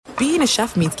being a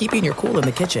chef means keeping your cool in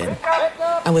the kitchen.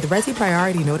 And with Resi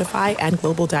Priority Notify and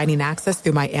Global Dining Access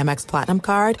through my Amex Platinum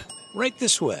card, right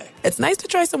this way. It's nice to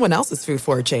try someone else's food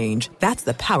for a change. That's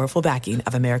the powerful backing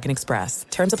of American Express.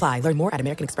 Terms apply. Learn more at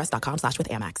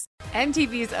americanexpress.com/withAmex.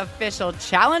 MTV's official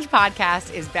Challenge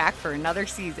podcast is back for another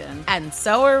season. And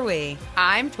so are we.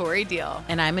 I'm Tori Deal.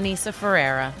 And I'm Anissa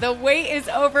Ferreira. The wait is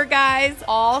over, guys.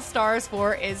 All Stars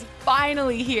 4 is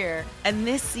finally here. And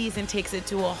this season takes it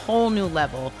to a whole new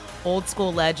level. Old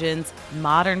school legends,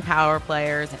 modern power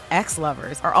players, and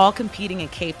ex-lovers are all competing in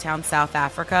Cape Town, South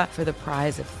Africa for the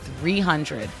prize of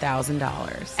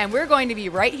 $300,000. And we're going to be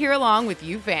right here along with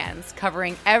you fans,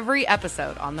 covering every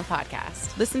episode on the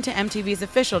podcast. Listen to MTV's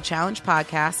official Challenge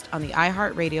podcast on the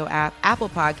iHeartRadio app, Apple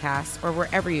Podcasts, or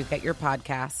wherever you get your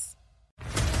podcasts.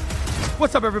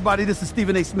 What's up, everybody? This is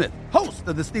Stephen A. Smith, host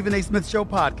of the Stephen A. Smith Show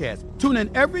podcast. Tune in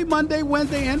every Monday,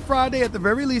 Wednesday, and Friday at the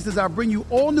very least as I bring you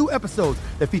all new episodes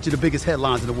that feature the biggest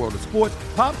headlines in the world of sports,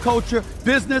 pop culture,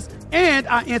 business, and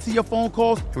I answer your phone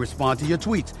calls and respond to your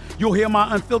tweets. You'll hear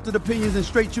my unfiltered opinions and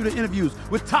straight-shooter interviews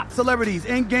with top celebrities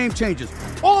and game changers.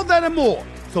 All of that and more.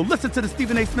 So listen to the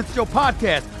Stephen A. Smith Show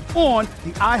podcast on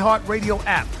the iHeartRadio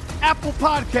app, Apple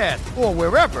Podcasts, or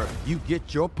wherever you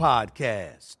get your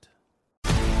podcast.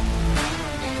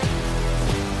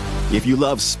 If you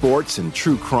love sports and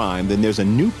true crime, then there's a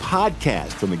new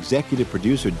podcast from executive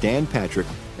producer Dan Patrick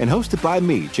and hosted by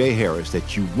me, Jay Harris,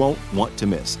 that you won't want to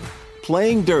miss.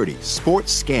 Playing Dirty: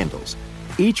 Sports Scandals.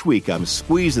 Each week, I'm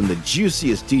squeezing the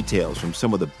juiciest details from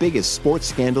some of the biggest sports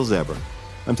scandals ever.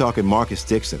 I'm talking Marcus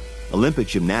Dixon, Olympic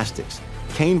gymnastics,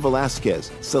 Cain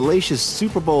Velasquez, salacious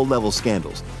Super Bowl-level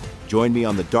scandals. Join me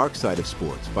on the dark side of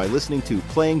sports by listening to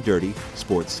Playing Dirty: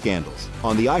 Sports Scandals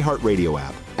on the iHeartRadio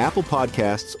app, Apple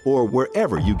Podcasts, or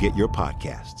wherever you get your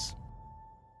podcasts.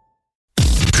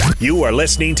 You are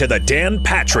listening to the Dan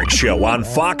Patrick Show on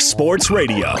Fox Sports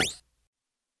Radio.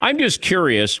 I'm just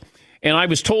curious, and I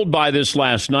was told by this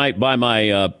last night by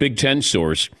my Big Ten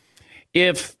source,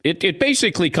 if it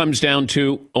basically comes down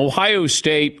to Ohio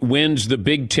State wins the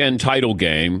Big Ten title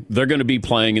game, they're going to be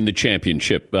playing in the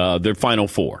championship, their Final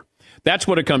Four. That's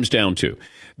what it comes down to.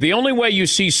 The only way you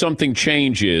see something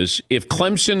change is if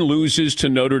Clemson loses to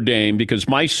Notre Dame, because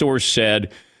my source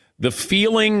said the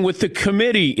feeling with the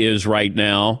committee is right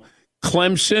now,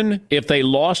 Clemson, if they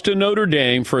lost to Notre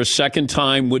Dame for a second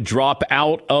time, would drop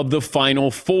out of the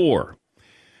Final Four.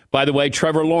 By the way,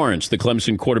 Trevor Lawrence, the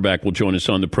Clemson quarterback, will join us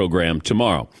on the program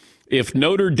tomorrow. If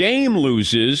Notre Dame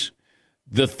loses,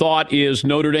 the thought is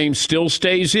Notre Dame still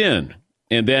stays in.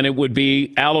 And then it would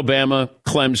be Alabama,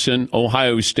 Clemson,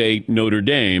 Ohio State, Notre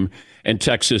Dame, and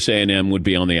Texas A&M would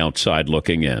be on the outside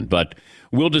looking in. But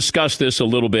we'll discuss this a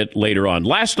little bit later on.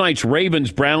 Last night's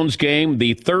Ravens-Browns game,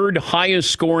 the third highest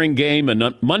scoring game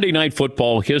in Monday Night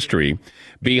Football history,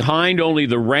 behind only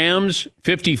the Rams'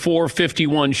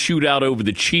 54-51 shootout over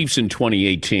the Chiefs in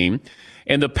 2018,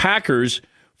 and the Packers'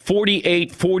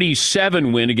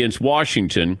 48-47 win against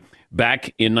Washington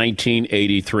back in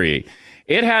 1983.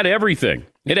 It had everything.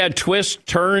 It had twists,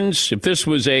 turns. If this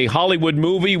was a Hollywood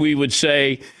movie, we would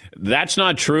say, that's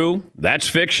not true. That's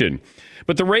fiction.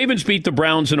 But the Ravens beat the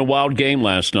Browns in a wild game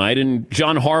last night, and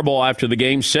John Harbaugh after the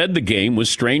game said the game was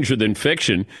stranger than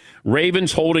fiction.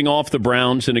 Ravens holding off the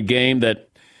Browns in a game that,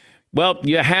 well,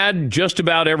 you had just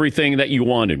about everything that you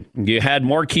wanted. You had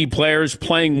marquee players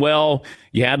playing well.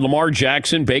 You had Lamar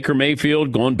Jackson, Baker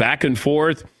Mayfield going back and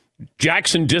forth.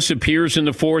 Jackson disappears in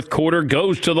the fourth quarter,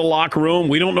 goes to the locker room.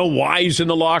 We don't know why he's in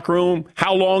the locker room,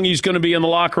 how long he's going to be in the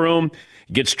locker room.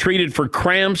 Gets treated for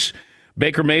cramps.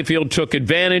 Baker Mayfield took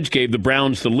advantage, gave the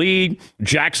Browns the lead.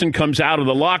 Jackson comes out of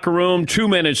the locker room, 2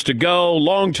 minutes to go,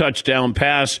 long touchdown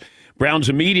pass. Browns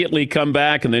immediately come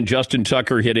back, and then Justin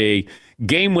Tucker hit a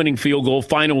game-winning field goal.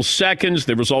 Final seconds,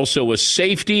 there was also a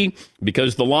safety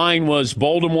because the line was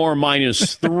Baltimore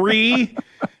 -3.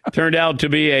 Turned out to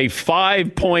be a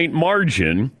 5-point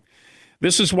margin.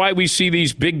 This is why we see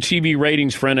these big TV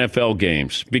ratings for NFL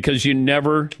games, because you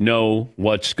never know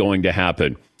what's going to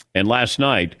happen. And last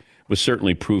night was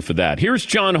certainly proof of that. Here's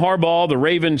John Harbaugh, the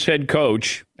Ravens head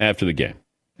coach, after the game.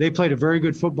 They played a very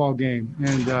good football game,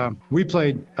 and we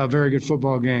played a very good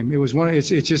football game. It was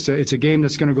it's a game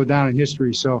that's going to go down in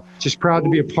history. So just proud to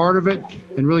be a part of it,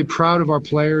 and really proud of our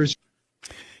players.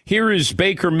 Here is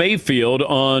Baker Mayfield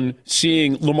on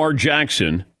seeing Lamar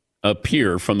Jackson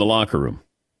appear from the locker room.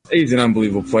 He's an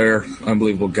unbelievable player,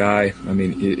 unbelievable guy. I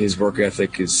mean, his work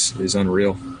ethic is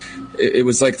unreal. it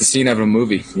was like the scene out of a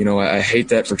movie. You know, I hate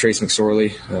that for Trace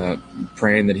McSorley,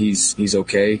 praying that he's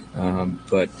okay.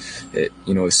 But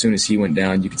as soon as he went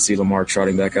down, you could see Lamar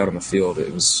trotting back out on the field.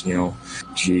 It was,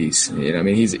 geez. I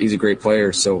mean, he's a great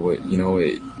player. So,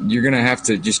 you're going to have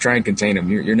to just try and contain him.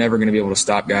 You're never going to be able to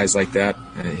stop guys like that.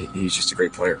 He's just a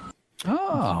great player.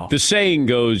 Oh. The saying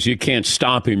goes, you can't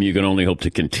stop him. You can only hope to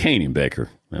contain him, Baker.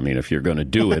 I mean, if you're going to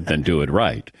do it, then do it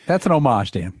right. That's an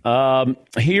homage, Dan.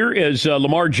 Here is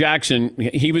Lamar Jackson.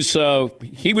 He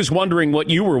was wondering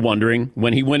what you were wondering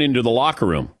when he went into the locker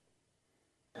room.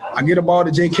 I get a ball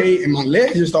to JK, and my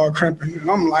legs just start cramping. And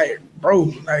I'm like,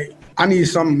 bro, I need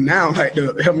something now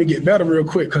to help me get better real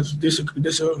quick, because this a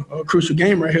crucial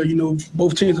game right here.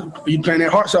 Both teams are playing their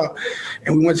hearts out.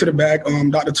 And we went to the back.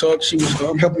 Dr. Tuck, she was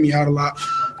helping me out a lot.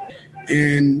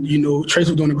 And, Trace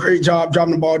was doing a great job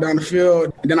dropping the ball down the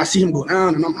field. And then I see him go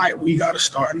down, and I'm like, we got to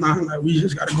start now. We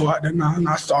just got to go out there now. And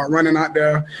I start running out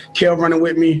there. Kel running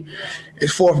with me.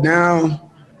 It's 4th down.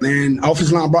 And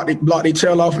offensive line blocked their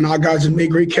tail off, and our guys just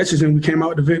made great catches, and we came out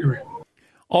with the victory.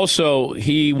 Also,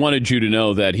 he wanted you to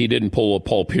know that he didn't pull a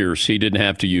Paul Pierce. He didn't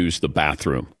have to use the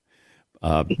bathroom.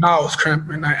 I was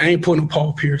cramping. I ain't pulling a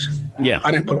Paul Pierce. Yeah.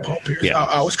 I didn't pull a Paul Pierce. Yeah.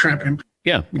 I was cramping.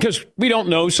 Yeah, because we don't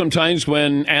know sometimes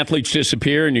when athletes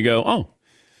disappear and you go, oh,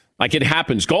 like it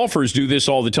happens. Golfers do this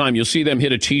all the time. You'll see them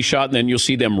hit a tee shot and then you'll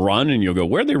see them run and you'll go,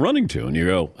 where are they running to? And you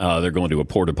go, they're going to a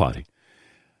porta potty.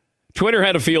 Twitter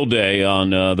had a field day on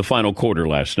the final quarter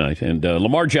last night, and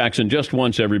Lamar Jackson just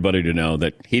wants everybody to know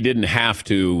that he didn't have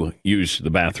to use the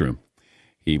bathroom.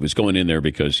 He was going in there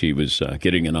because he was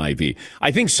getting an IV.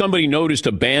 I think somebody noticed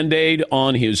a Band-Aid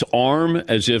on his arm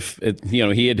as if,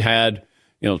 he had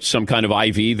some kind of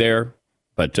IV there.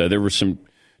 But there were some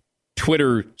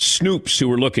Twitter snoops who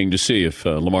were looking to see if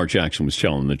Lamar Jackson was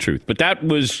telling the truth. But that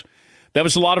was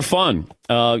a lot of fun.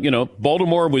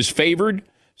 Baltimore was favored,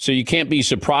 so you can't be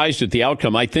surprised at the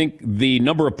outcome. I think the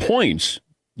number of points,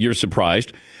 you're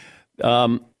surprised.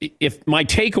 If my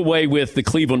takeaway with the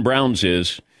Cleveland Browns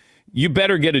is, you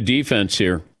better get a defense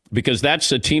here, because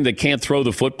that's a team that can't throw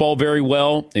the football very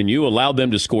well, and you allowed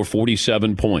them to score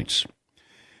 47 points.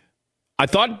 I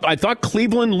thought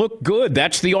Cleveland looked good.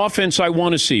 That's the offense I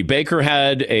want to see. Baker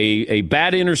had a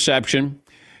bad interception.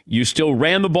 You still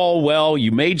ran the ball well.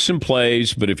 You made some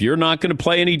plays, but if you're not going to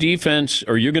play any defense,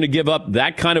 or you're going to give up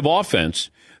that kind of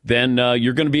offense, then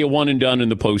you're going to be a one and done in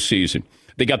the postseason.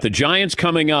 They got the Giants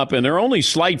coming up, and they're only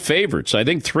slight favorites. I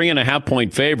think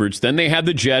 3.5-point favorites. Then they have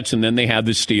the Jets, and then they have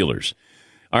the Steelers.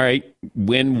 All right,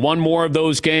 win one more of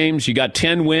those games. You got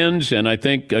 10 wins, and I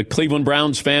think a Cleveland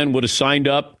Browns fan would have signed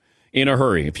up in a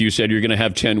hurry if you said you're going to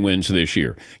have 10 wins this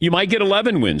year. You might get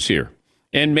 11 wins here.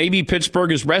 And maybe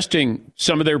Pittsburgh is resting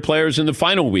some of their players in the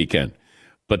final weekend.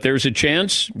 But there's a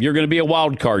chance you're going to be a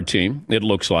wild card team, it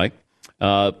looks like.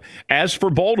 As for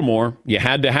Baltimore, you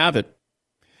had to have it.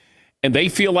 And they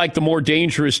feel like the more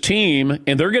dangerous team,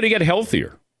 and they're going to get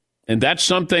healthier. And that's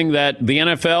something that the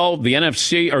NFL, the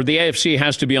NFC, or the AFC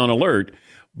has to be on alert.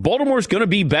 Baltimore's going to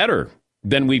be better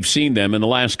than we've seen them in the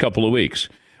last couple of weeks.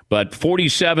 But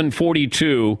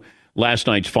 47-42, last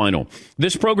night's final.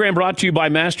 This program brought to you by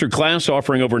Masterclass,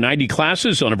 offering over 90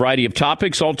 classes on a variety of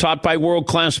topics, all taught by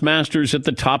world-class masters at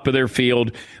the top of their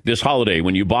field. This holiday,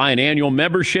 when you buy an annual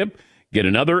membership, get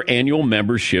another annual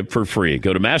membership for free.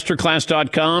 Go to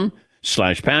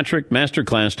masterclass.com/Patrick,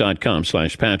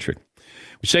 masterclass.com/Patrick.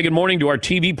 We say good morning to our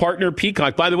TV partner,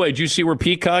 Peacock. By the way, did you see where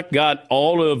Peacock got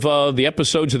all of the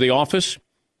episodes of The Office?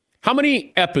 How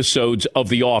many episodes of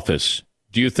The Office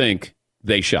do you think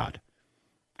they shot?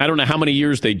 I don't know how many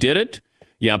years they did it.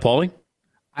 Yeah, Paulie?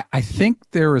 I think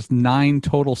there was 9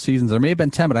 total seasons. There may have been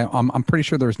 10, but I'm pretty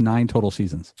sure there's 9 total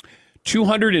seasons.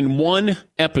 201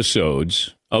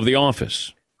 episodes of The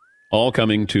Office, all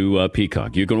coming to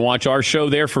Peacock. You can watch our show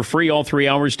there for free all 3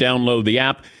 hours. Download the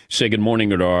app. Say good morning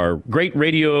to our great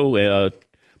radio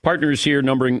partners here,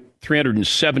 numbering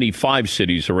 375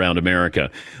 cities around America.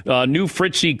 New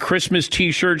Fritzy Christmas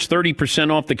T-shirts,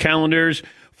 30% off the calendars.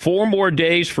 4 more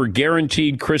days for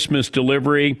guaranteed Christmas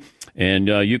delivery. And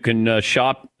you can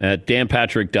shop at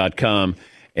danpatrick.com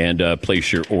and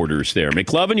place your orders there.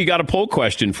 McLovin, you got a poll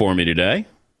question for me today.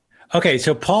 Okay,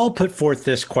 so Paul put forth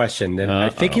this question, and I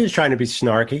think he was trying to be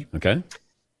snarky. Okay.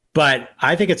 But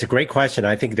I think it's a great question.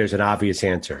 I think there's an obvious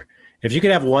answer. If you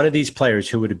could have one of these players,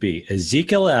 who would it be?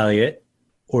 Ezekiel Elliott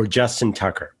or Justin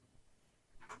Tucker?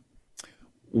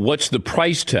 What's the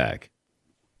price tag?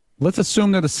 Let's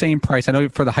assume they're the same price. I know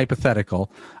for the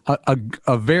hypothetical, a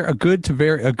good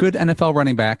NFL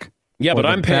running back Yeah, but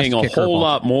I'm paying a whole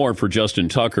lot time. more for Justin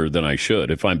Tucker than I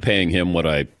should if I'm paying him what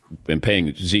I am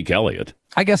paying Zeke Elliott.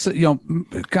 I guess,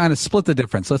 kind of split the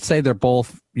difference. Let's say they're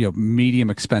both, medium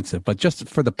expensive, but just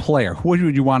for the player, who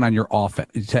would you want on your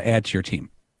offense to add to your team?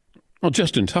 Well,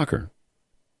 Justin Tucker.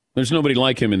 There's nobody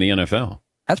like him in the NFL.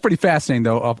 That's pretty fascinating,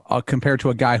 though, compared to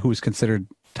a guy who was considered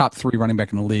top 3 running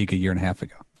back in the league a year and a half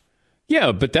ago.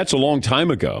 Yeah, but that's a long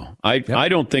time ago. I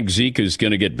don't think Zeke is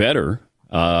going to get better.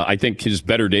 I think his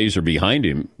better days are behind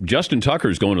him. Justin Tucker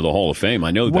is going to the Hall of Fame.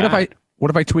 I know that. What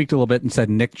if I tweaked a little bit and said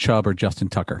Nick Chubb or Justin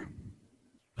Tucker?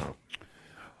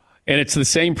 And it's the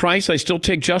same price, I still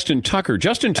take Justin Tucker.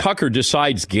 Justin Tucker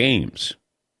decides games.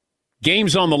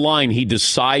 Games on the line, he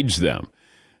decides them.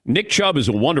 Nick Chubb is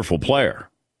a wonderful player.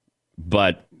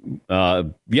 But,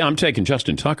 I'm taking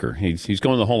Justin Tucker. He's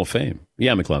going to the Hall of Fame.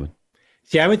 Yeah, McLevin.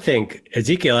 See, I would think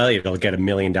Ezekiel Elliott will get $1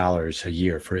 million a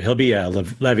year he'll be a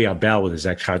Le'Veon Bell with his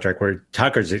next contract, where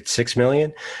Tucker's at $6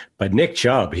 million, but Nick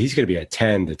Chubb, he's going to be a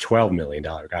 $10 to $12 million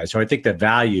guy. So I think the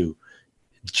value,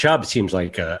 Chubb seems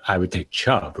like I would take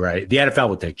Chubb, right? The NFL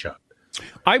would take Chubb.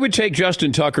 I would take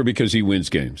Justin Tucker because he wins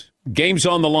games. Games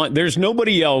on the line. There's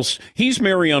nobody else. He's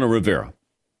Mariano Rivera.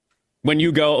 When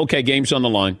you go, okay, game's on the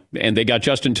line, and they got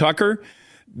Justin Tucker,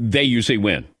 they usually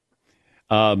win.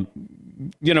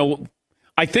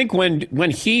 I think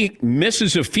when he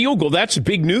misses a field goal, that's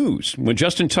big news. When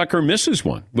Justin Tucker misses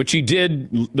one, which he did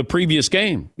the previous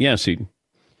game. Yes, Eden.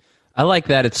 I like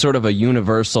that. It's sort of a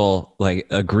universal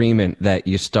agreement that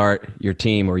you start your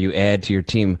team or you add to your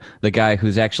team the guy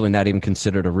who's actually not even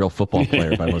considered a real football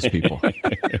player by most people.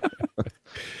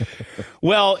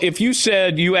 Well, if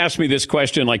you asked me this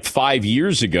question like 5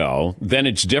 years ago, then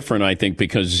it's different, I think,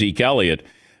 because Zeke Elliott.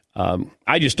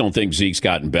 I just don't think Zeke's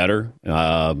gotten better.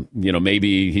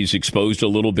 Maybe he's exposed a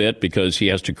little bit because he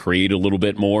has to create a little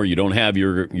bit more. You don't have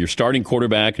your starting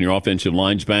quarterback and your offensive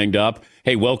line's banged up.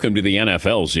 Hey, welcome to the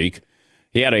NFL, Zeke.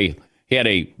 He had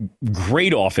a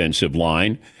great offensive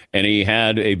line and he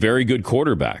had a very good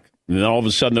quarterback. And then all of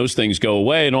a sudden those things go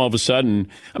away, and all of a sudden,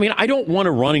 I don't want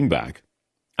a running back.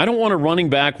 I don't want a running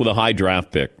back with a high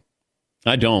draft pick.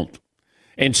 I don't.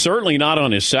 And certainly not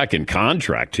on his second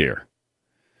contract here.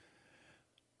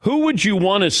 Who would you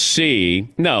want to see?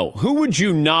 No, who would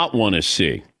you not want to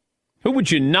see? Who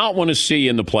would you not want to see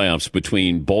in the playoffs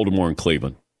between Baltimore and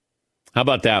Cleveland? How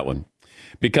about that one?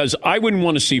 Because I wouldn't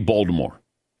want to see Baltimore.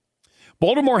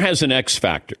 Baltimore has an X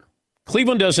factor.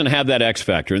 Cleveland doesn't have that X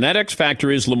factor, and that X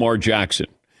factor is Lamar Jackson.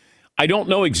 I don't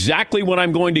know exactly what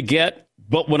I'm going to get,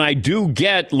 but when I do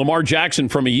get Lamar Jackson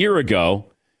from a year ago,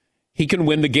 he can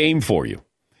win the game for you.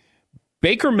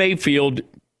 Baker Mayfield,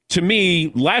 to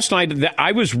me, last night,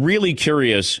 I was really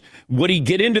curious. Would he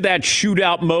get into that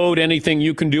shootout mode? Anything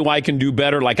you can do, I can do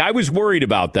better. I was worried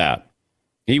about that.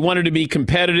 He wanted to be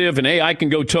competitive, and, hey, I can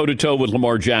go toe-to-toe with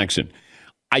Lamar Jackson.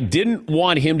 I didn't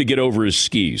want him to get over his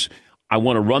skis. I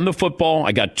want to run the football.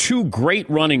 I got 2 great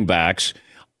running backs.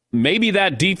 Maybe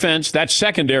that defense, that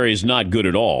secondary is not good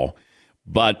at all.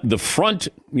 But the front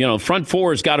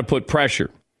four has got to put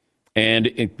pressure. And,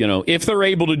 if they're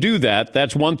able to do that,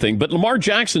 that's one thing. But Lamar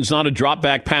Jackson's not a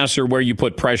drop-back passer where you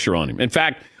put pressure on him. In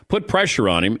fact, put pressure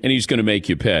on him, and he's going to make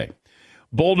you pay.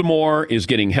 Baltimore is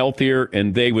getting healthier,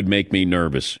 and they would make me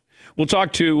nervous. We'll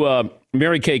talk to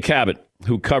Mary Kay Cabot,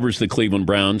 who covers the Cleveland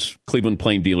Browns, Cleveland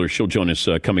Plain Dealer. She'll join us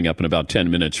coming up in about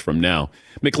 10 minutes from now.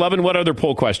 McLevin, what other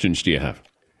poll questions do you have?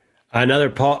 Another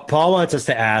Paul wants us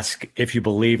to ask if you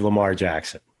believe Lamar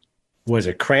Jackson. Was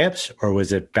it cramps or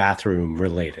was it bathroom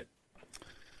related?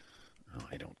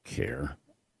 I don't care.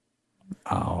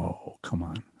 Oh, come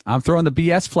on. I'm throwing the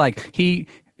BS flag.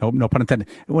 No pun intended.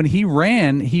 When he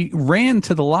ran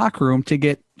to the locker room to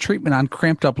get treatment on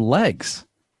cramped up legs.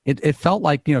 It felt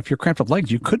like, if you're cramped up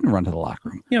legs, you couldn't run to the locker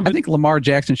room. Yeah, I think Lamar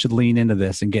Jackson should lean into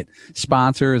this and get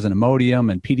sponsors and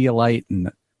Imodium and Pedialyte and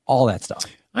all that stuff.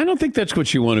 I don't think that's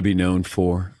what you want to be known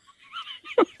for.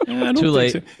 Too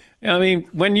late. So.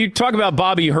 When you talk about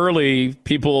Bobby Hurley,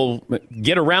 people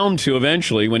get around to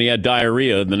eventually when he had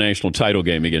diarrhea in the national title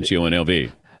game against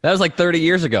UNLV. That was like 30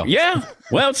 years ago. Yeah.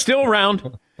 Well, it's still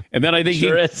around. And then I think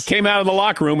he came out of the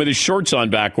locker room with his shorts on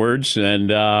backwards. And,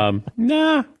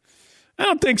 nah, I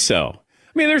don't think so.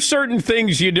 There's certain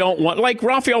things you don't want. Like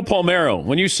Rafael Palmeiro.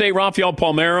 When you say Rafael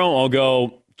Palmeiro, I'll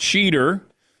go cheater,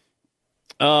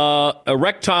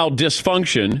 erectile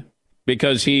dysfunction,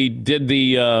 because he did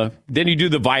didn't he do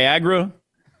the Viagra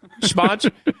spots?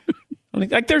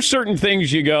 There's certain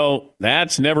things you go,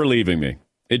 that's never leaving me.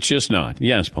 It's just not.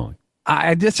 Yes, Paul.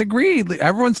 I disagree.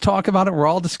 Everyone's talking about it. We're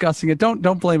all discussing it. Don't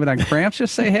blame it on cramps.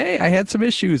 Just say, hey, I had some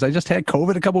issues. I just had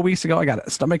COVID a couple of weeks ago. I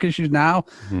got stomach issues now.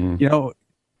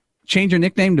 change your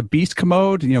nickname to Beast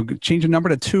Commode, change your number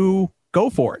to 2, go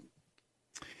for it.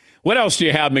 What else do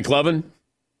you have, McLovin?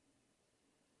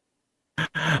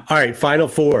 All right, Final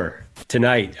Four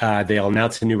tonight. They'll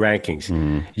announce the new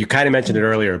rankings. You kind of mentioned it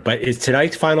earlier, but is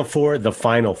tonight's Final Four the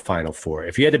final Final Four?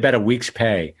 If you had to bet a week's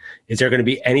pay, is there going to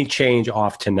be any change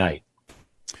off tonight?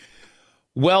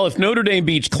 Well, if Notre Dame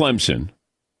beats Clemson,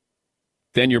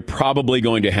 then you're probably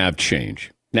going to have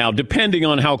change. Now, depending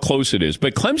on how close it is,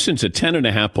 but Clemson's a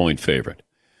 10.5-point favorite.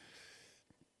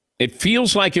 It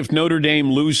feels like if Notre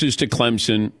Dame loses to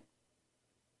Clemson,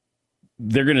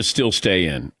 they're going to still stay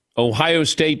in. Ohio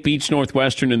State beats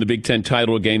Northwestern in the Big Ten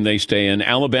title game, they stay in.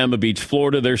 Alabama beats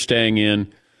Florida, they're staying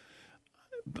in.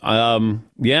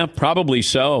 Yeah, probably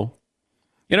so.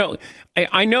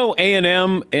 I know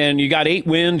A&M, and you got 8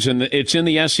 wins, and it's in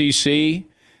the SEC.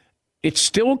 It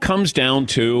still comes down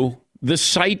to the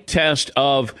sight test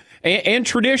of and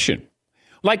tradition.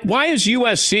 Like, why is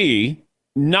USC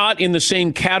not in the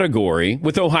same category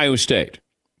with Ohio State?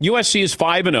 USC is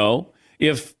 5-0.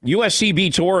 If USC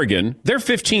beats Oregon, they're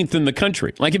 15th in the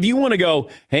country. Like, if you want to go,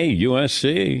 hey,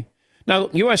 USC. Now,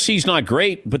 USC's not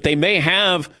great, but they may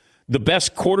have the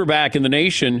best quarterback in the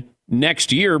nation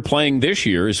next year playing this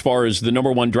year as far as the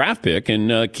number 1 draft pick in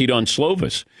Keaton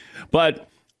Slovis. But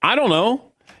I don't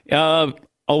know.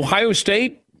 Ohio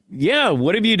State, yeah,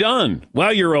 what have you done?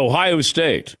 Well, you're Ohio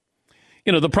State.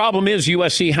 The problem is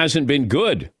USC hasn't been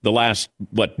good the last,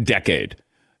 decade.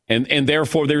 And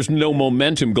therefore, there's no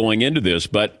momentum going into this.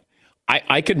 But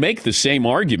I could make the same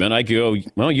argument. I could go,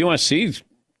 well, USC's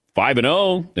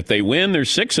 5-0. If they win, they're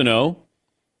 6-0.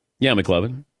 Yeah,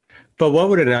 McLovin. But what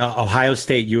would an Ohio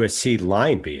State USC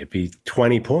line be? It'd be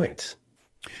 20 points.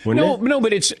 No,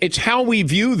 but it's how we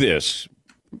view this.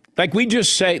 Like, we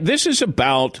just say, this is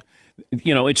about,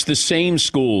 it's the same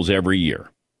schools every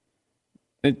year.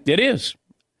 It is.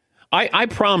 I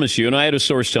promise you, and I had a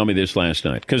source tell me this last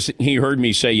night, because he heard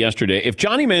me say yesterday, if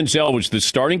Johnny Manziel was the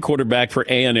starting quarterback for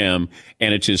A&M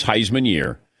and it's his Heisman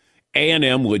year,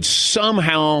 A&M would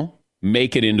somehow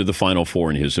make it into the Final Four,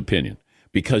 in his opinion,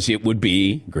 because it would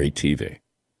be great TV.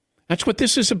 That's what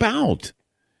this is about.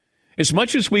 As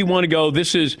much as we want to go,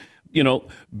 this is,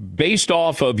 based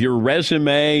off of your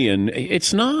resume, and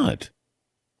it's not.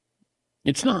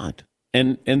 It's not.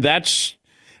 And that's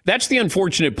the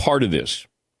unfortunate part of this.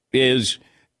 Is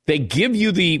they give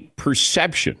you the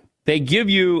perception. They give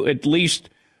you at least,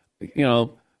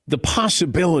 the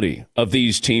possibility of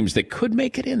these teams that could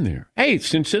make it in there. Hey,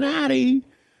 Cincinnati.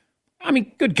 I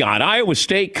mean, good God, Iowa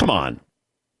State, come on.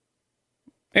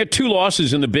 They had 2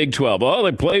 losses in the Big 12. Oh,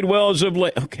 they played well as of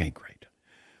late. Okay, great.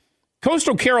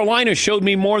 Coastal Carolina showed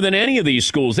me more than any of these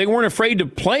schools. They weren't afraid to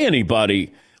play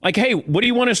anybody. Like, hey, what do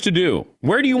you want us to do?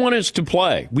 Where do you want us to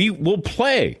play? We will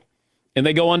play. And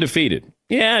they go undefeated.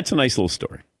 Yeah, it's a nice little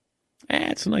story.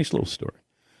 It's a nice little story.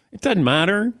 It doesn't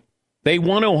matter. They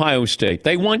want Ohio State.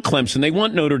 They want Clemson. They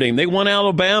want Notre Dame. They want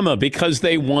Alabama because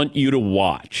they want you to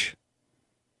watch.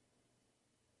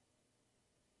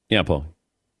 Yeah, Paul.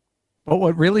 But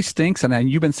what really stinks, and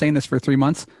you've been saying this for 3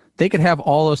 months, they could have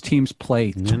all those teams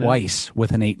play twice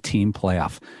with an 8-team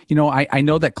playoff. I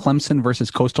know that Clemson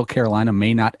versus Coastal Carolina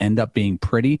may not end up being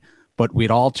pretty, but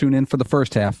we'd all tune in for the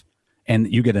first half.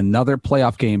 And you get another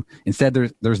playoff game. Instead,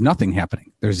 there's nothing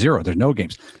happening. There's 0. There's no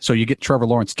games. So you get Trevor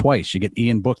Lawrence twice. You get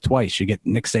Ian Book twice. You get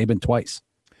Nick Saban twice.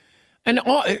 And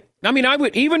I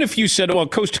would, even if you said, well,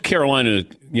 Coastal Carolina,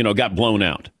 got blown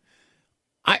out.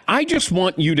 I just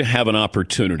want you to have an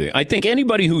opportunity. I think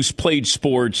anybody who's played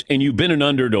sports and you've been an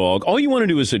underdog, all you want to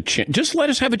do is just let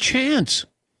us have a chance.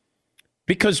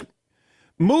 Because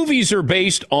movies are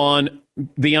based on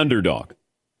the underdog.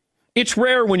 It's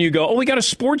rare when you go, we got a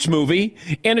sports movie,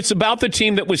 and it's about the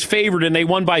team that was favored, and they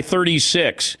won by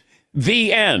 36.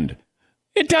 The end.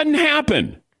 It doesn't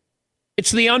happen.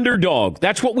 It's the underdog.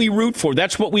 That's what we root for.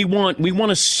 That's what we want. We want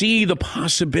to see the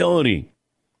possibility.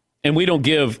 And we don't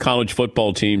give college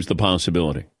football teams the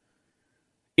possibility.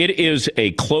 It is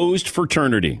a closed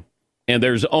fraternity, and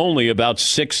there's only about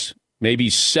 6, maybe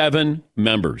 7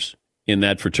 members in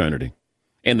that fraternity.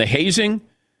 And the hazing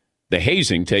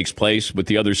takes place with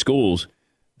the other schools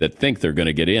that think they're going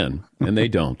to get in, and they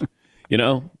don't.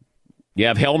 You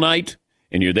have Hell Night,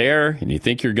 and you're there, and you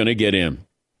think you're going to get in.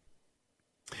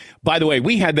 By the way,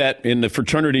 we had that in the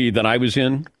fraternity that I was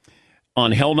in.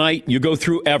 On Hell Night, you go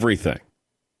through everything.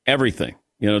 Everything.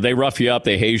 They rough you up,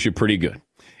 they haze you pretty good.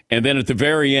 And then at the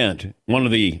very end, one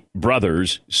of the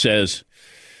brothers says,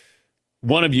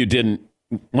 one of you didn't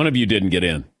get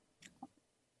in.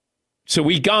 So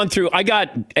we gone through, I got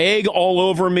egg all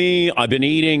over me. I've been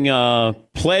eating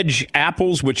pledge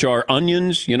apples, which are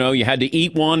onions. You know, you had to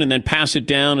eat one and then pass it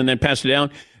down and then pass it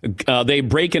down. They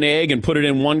break an egg and put it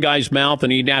in one guy's mouth,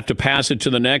 and he'd have to pass it to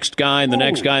the next guy and the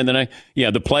next guy and the next.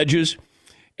 Yeah, the pledges.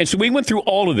 And so we went through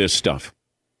all of this stuff.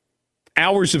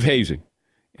 Hours of hazing.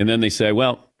 And then they say,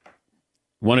 well,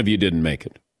 one of you didn't make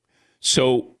it.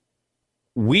 So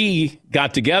we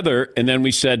got together and then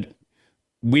we said,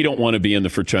 we don't want to be in the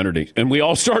fraternity. And we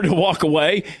all started to walk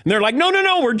away. And they're like, no,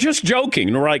 we're just joking.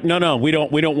 And we're like, no, we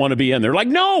don't want to be in there. Like,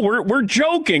 no, we're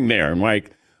joking there. I'm like,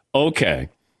 okay.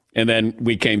 And then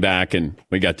we came back and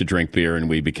we got to drink beer and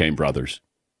we became brothers.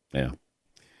 Yeah.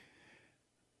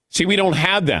 See, we don't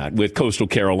have that with Coastal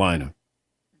Carolina.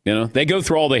 You know, they go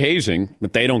through all the hazing,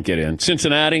 but they don't get in.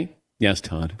 Cincinnati. Yes,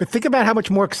 Todd. But think about how much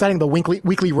more exciting the weekly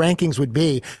rankings would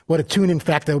be. What a tune-in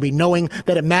factor would be, knowing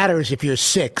that it matters if you're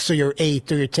 6 or you're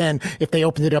 8 or you're 10, if they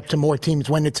opened it up to more teams,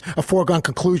 when it's a foregone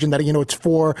conclusion that, it's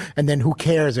 4, and then who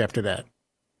cares after that?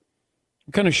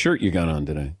 What kind of shirt you got on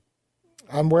today?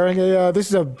 I'm wearing this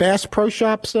is a Bass Pro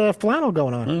Shops flannel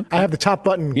going on. Okay. I have the top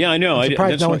button. Yeah, I know. I'm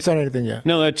surprised no one said anything yet.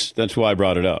 No, that's why I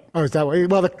brought it up. Oh, is that why?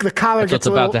 Well, the collar gets a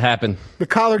little... What's about to happen. The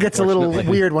collar gets a little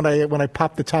weird when I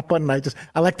pop the top button.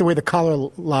 I like the way the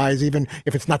collar lies, even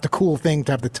if it's not the cool thing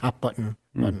to have the top button.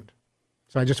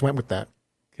 So I just went with that.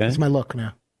 Okay. That's my look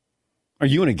now. Are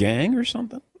you in a gang or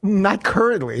something? Not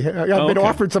currently. I've been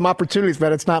offered some opportunities,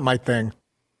 but it's not my thing.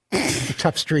 The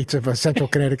tough streets of Central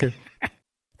Connecticut.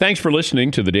 Thanks for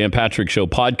listening to the Dan Patrick Show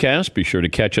podcast. Be sure to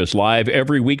catch us live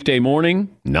every weekday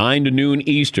morning, 9 to noon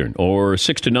Eastern or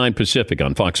 6 to 9 Pacific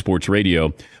on Fox Sports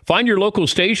Radio. Find your local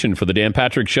station for the Dan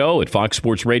Patrick Show at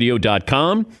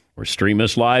foxsportsradio.com or stream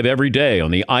us live every day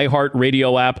on the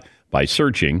iHeartRadio app by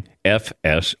searching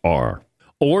FSR.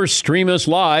 Or stream us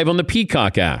live on the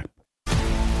Peacock app.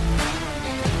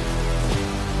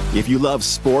 If you love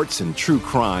sports and true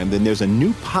crime, then there's a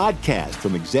new podcast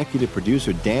from executive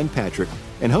producer Dan Patrick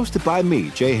and hosted by me,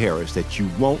 Jay Harris, that you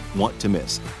won't want to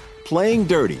miss. Playing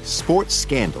Dirty: Sports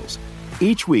Scandals.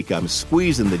 Each week, I'm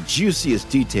squeezing the juiciest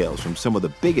details from some of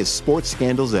the biggest sports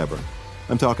scandals ever.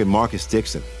 I'm talking Marcus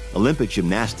Dixon, Olympic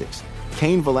gymnastics,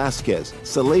 Cain Velasquez,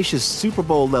 salacious Super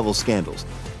Bowl-level scandals.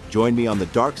 Join me on the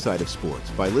dark side of sports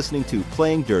by listening to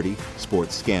Playing Dirty: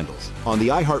 Sports Scandals on the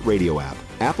iHeartRadio app,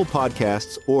 Apple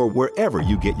Podcasts, or wherever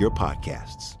you get your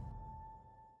podcasts.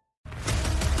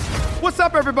 What's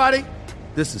up, everybody?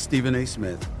 This is Stephen A.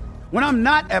 Smith. When I'm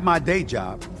not at my day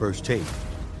job, First Take,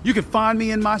 you can find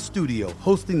me in my studio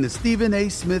hosting the Stephen A.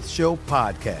 Smith Show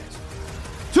podcast.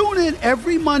 Tune in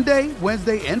every Monday,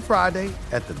 Wednesday, and Friday,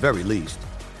 at the very least,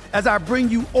 as I bring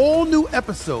you all new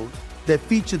episodes that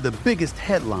feature the biggest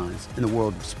headlines in the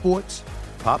world of sports,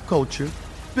 pop culture,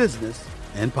 business,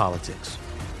 and politics.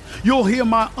 You'll hear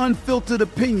my unfiltered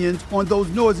opinions on those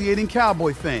nauseating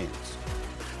Cowboy fans,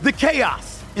 the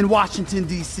chaos in Washington,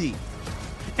 D.C.,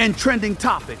 and trending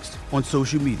topics on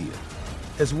social media,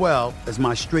 as well as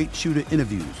my straight shooter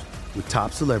interviews with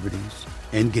top celebrities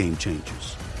and game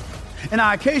changers. And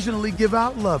I occasionally give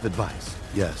out love advice.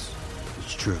 Yes,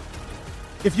 it's true.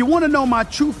 If you want to know my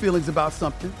true feelings about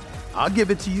something, I'll give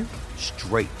it to you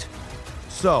straight.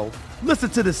 So listen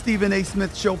to the Stephen A.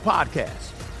 Smith Show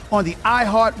podcast on the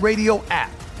iHeartRadio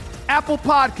app, Apple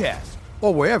Podcasts,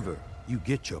 or wherever you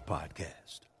get your podcast.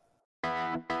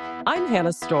 I'm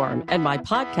Hannah Storm, and my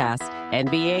podcast,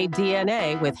 NBA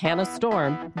DNA with Hannah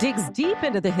Storm, digs deep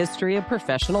into the history of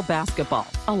professional basketball,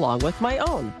 along with my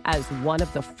own, as one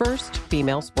of the first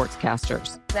female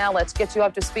sportscasters. Now let's get you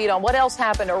up to speed on what else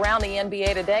happened around the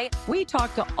NBA today. We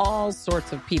talked to all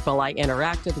sorts of people I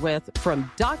interacted with, from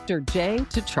Dr. J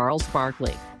to Charles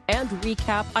Barkley, and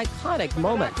recap iconic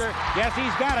moments. Yes,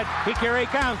 he's got it. Here he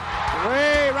comes.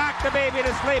 Way rock the baby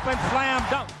to sleep and slam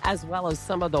dunk. As well as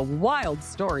some of the wild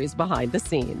stories behind the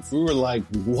scenes. We were like,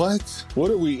 what?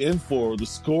 What are we in for? The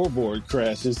scoreboard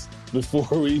crashes before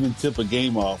we even tip a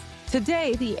game off.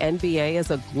 Today, the NBA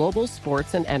is a global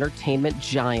sports and entertainment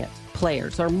giant.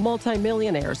 Players are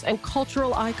multimillionaires and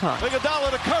cultural icons.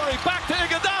 Iguodala to Curry, back to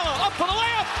Iguodala, up for the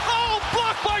layup. Oh,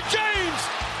 blocked by James.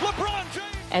 LeBron James.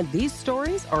 And these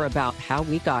stories are about how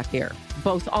we got here,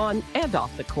 both on and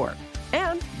off the court.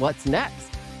 And what's next?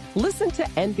 Listen to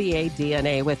NBA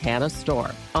DNA with Hannah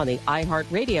Storm on the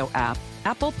iHeartRadio app,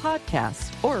 Apple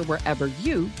Podcasts, or wherever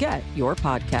you get your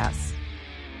podcasts.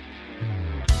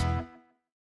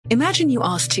 Imagine you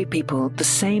ask two people the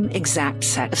same exact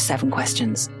set of 7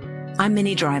 questions. I'm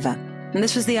Minnie Driver, And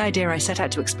this was the idea I set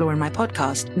out to explore in my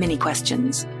podcast, Mini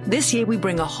Questions. This year, we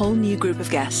bring a whole new group of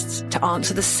guests to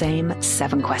answer the same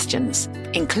 7 questions,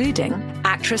 including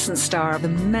actress and star of the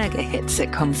mega hit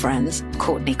sitcom Friends,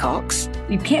 Courtney Cox.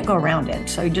 You can't go around it,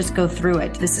 so you just go through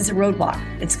it. This is a roadblock.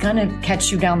 It's going to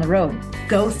catch you down the road.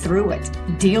 Go through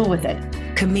it. Deal with it.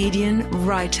 Comedian,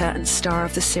 writer, and star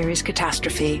of the series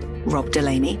Catastrophe, Rob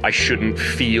Delaney. I shouldn't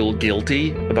feel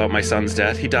guilty about my son's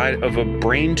death. He died of a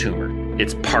brain tumor.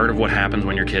 It's part of what happens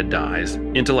when your kid dies.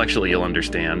 Intellectually, you'll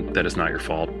understand that it's not your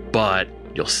fault, but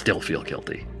you'll still feel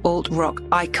guilty. Alt-rock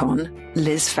icon,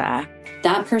 Liz Phair.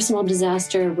 That personal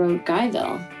disaster wrote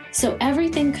Guyville. So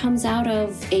everything comes out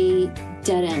of a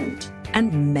dead end.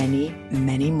 And many,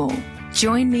 many more.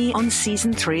 Join me on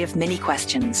Season 3 of Mini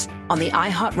Questions on the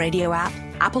iHeartRadio app,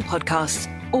 Apple Podcasts,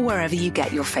 or wherever you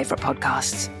get your favorite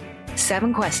podcasts.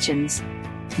 7 questions,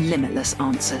 limitless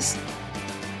answers.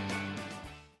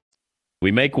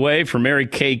 We make way for Mary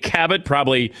Kay Cabot,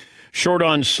 probably short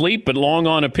on sleep, but long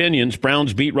on opinions.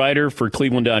 Browns beat writer for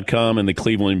Cleveland.com and the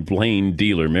Cleveland Blaine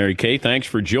Dealer. Mary Kay, thanks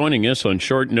for joining us on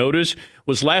short notice.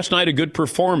 Was last night a good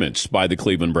performance by the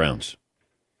Cleveland Browns?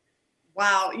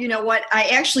 Wow. You know what? I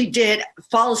actually did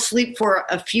fall asleep for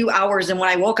a few hours. And when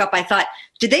I woke up, I thought,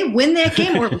 did they win that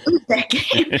game or lose that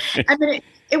game? I mean,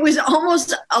 it was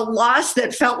almost a loss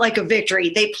that felt like a victory.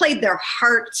 They played their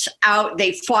hearts out.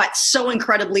 They fought so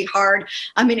incredibly hard.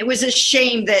 I mean, it was a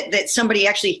shame that somebody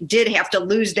actually did have to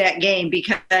lose that game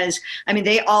because, I mean,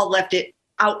 they all left it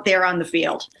out there on the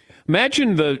field.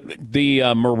 Imagine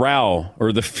the morale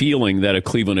or the feeling that if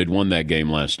Cleveland had won that game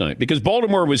last night. Because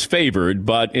Baltimore was favored,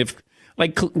 but if...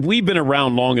 Like, we've been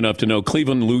around long enough to know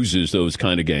Cleveland loses those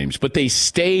kind of games, but they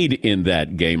stayed in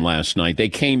that game last night. They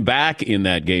came back in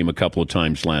that game a couple of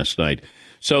times last night.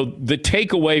 So the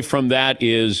takeaway from that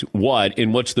is what,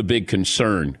 and what's the big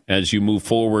concern as you move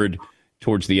forward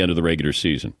towards the end of the regular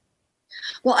season?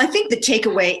 Well, I think the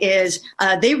takeaway is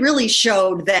they really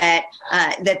showed that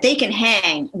they can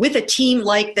hang with a team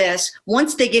like this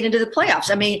once they get into the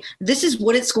playoffs. I mean, this is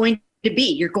what it's going to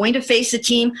be. You're going to face a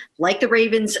team like the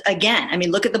Ravens again. I mean,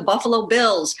 look at the Buffalo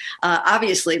Bills,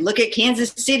 obviously. Look at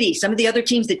Kansas City, some of the other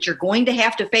teams that you're going to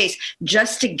have to face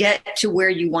just to get to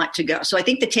where you want to go. So I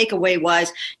think the takeaway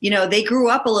was, you know, they grew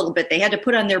up a little bit. They had to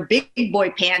put on their big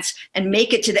boy pants and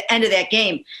make it to the end of that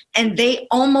game. And they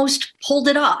almost pulled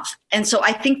it off. And so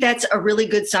I think that's a really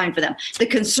good sign for them. The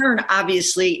concern,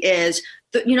 obviously, is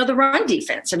the run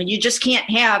defense. I mean, you just can't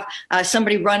have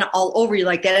somebody run all over you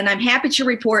like that. And I'm happy to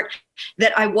report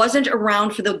that I wasn't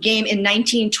around for the game in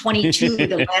 1922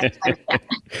 the last time.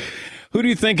 Who do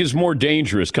you think is more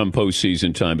dangerous come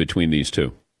postseason time between these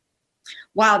two?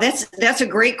 Wow, that's a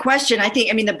great question. I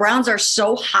mean, the Browns are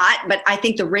so hot, but I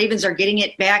think the Ravens are getting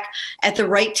it back at the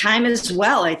right time as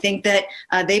well. I think that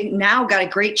they've now got a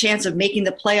great chance of making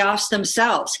the playoffs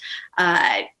themselves.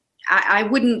 I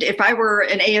wouldn't, if I were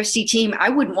an AFC team, I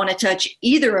wouldn't want to touch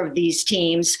either of these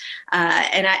teams.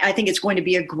 And I think it's going to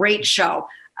be a great show.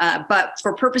 But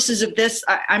for purposes of this,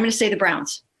 I'm going to say the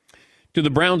Browns. Do the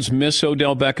Browns miss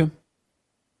Odell Beckham?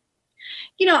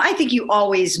 You know, I think you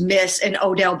always miss an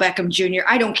Odell Beckham Jr.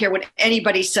 I don't care what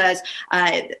anybody says.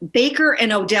 Baker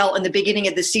and Odell in the beginning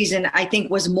of the season, I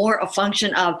think, was more a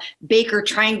function of Baker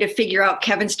trying to figure out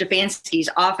Kevin Stefanski's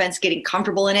offense, getting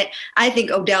comfortable in it. I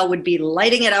think Odell would be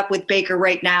lighting it up with Baker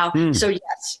right now. So,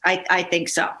 yes, I think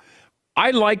so. I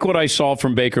like what I saw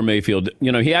from Baker Mayfield.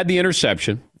 You know, he had the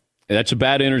interception. That's a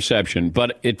bad interception,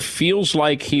 but it feels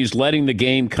like he's letting the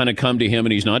game kind of come to him,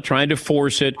 and he's not trying to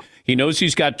force it. He knows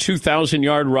he's got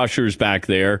 2,000-yard rushers back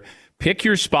there. Pick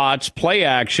your spots, play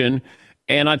action,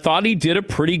 and I thought he did a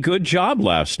pretty good job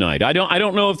last night. I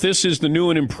don't know if this is the new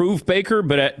and improved Baker,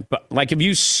 but like, have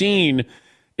you seen,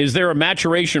 is there a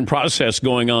maturation process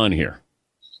going on here?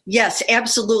 Yes,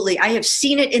 absolutely. I have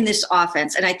seen it in this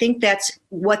offense, and I think that's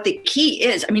what the key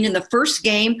is. I mean, in the first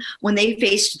game, when they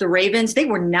faced the Ravens, they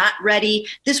were not ready.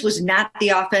 This was not the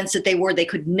offense that they were. They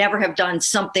could never have done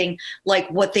something like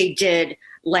what they did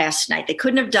last night. They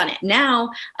couldn't have done it. Now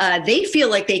they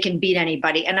feel like they can beat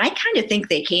anybody, and I kind of think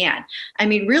they can. I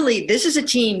mean, really, this is a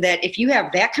team that if you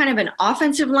have that kind of an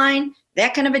offensive line,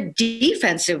 that kind of a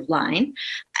defensive line,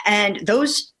 and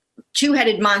those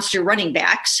two-headed monster running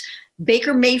backs,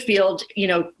 Baker Mayfield, you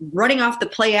know, running off the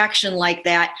play action like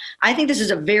that, I think this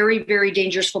is a very, very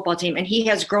dangerous football team, and he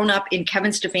has grown up in Kevin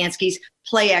Stefanski's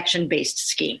play action-based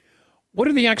scheme. What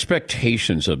are the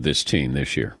expectations of this team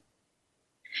this year?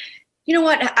 You know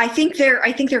what? I think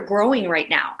they're growing right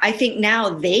now. I think now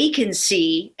they can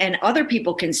see, and other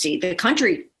people can see, the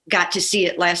country got to see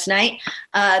it last night,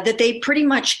 that they pretty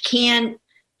much can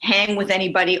hang with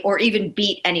anybody or even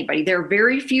beat anybody. There are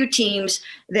very few teams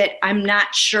that I'm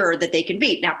not sure that they can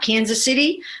beat. Now, Kansas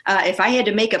City, if I had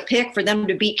to make a pick for them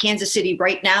to beat Kansas City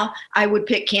right now, I would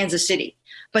pick Kansas City.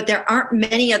 But there aren't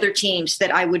many other teams that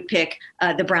I would pick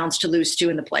the Browns to lose to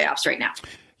in the playoffs right now.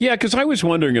 Yeah, because I was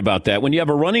wondering about that. When you have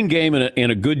a running game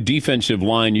and a good defensive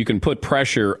line, you can put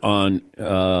pressure on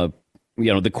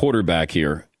the quarterback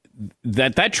here.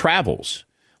 That travels.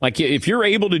 Like, if you're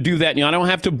able to do that, I don't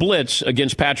have to blitz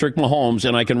against Patrick Mahomes,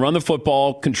 and I can run the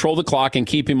football, control the clock, and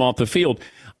keep him off the field.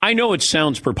 I know it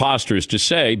sounds preposterous to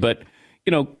say, but,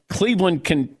 Cleveland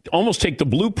can almost take the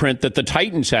blueprint that the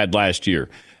Titans had last year.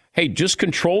 Hey, just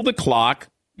control the clock.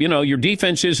 Your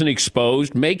defense isn't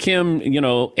exposed. Make him,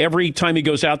 every time he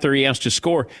goes out there, he has to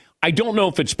score. I don't know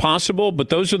if it's possible, but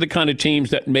those are the kind of teams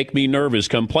that make me nervous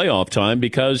come playoff time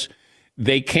because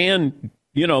they can,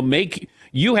 make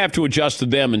you have to adjust to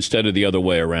them instead of the other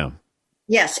way around.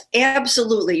 Yes,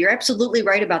 absolutely. You're absolutely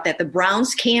right about that. The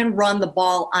Browns can run the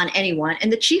ball on anyone, and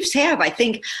the Chiefs have. I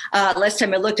think last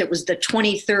time I looked, it was the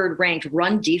 23rd ranked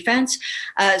run defense.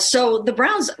 So the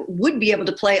Browns would be able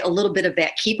to play a little bit of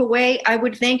that keep away, I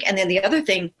would think. And then the other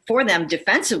thing for them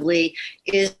defensively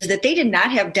is that they did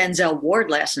not have Denzel Ward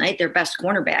last night, their best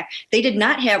cornerback. They did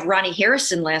not have Ronnie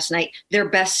Harrison last night, their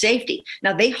best safety.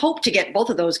 Now, they hope to get both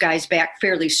of those guys back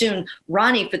fairly soon.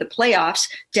 Ronnie for the playoffs,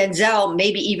 Denzel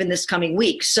maybe even this coming week.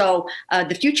 So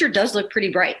the future does look pretty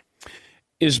bright.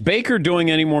 Is Baker doing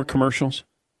any more commercials?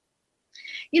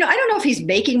 I don't know if he's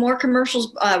making more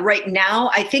commercials right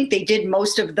now. I think they did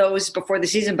most of those before the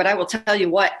season, but I will tell you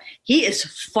what, he is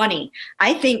funny.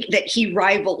 I think that he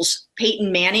rivals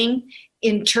Peyton Manning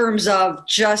in terms of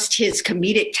just his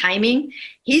comedic timing.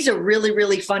 He's a really,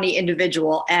 really funny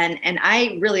individual, and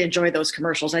I really enjoy those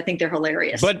commercials. I think they're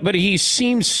hilarious. But he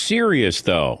seems serious,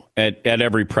 though, at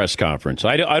every press conference.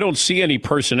 I don't see any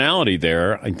personality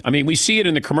there. I mean, we see it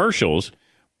in the commercials,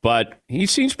 but he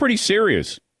seems pretty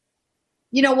serious.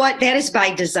 You know what? That is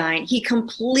by design. He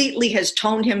completely has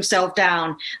toned himself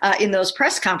down in those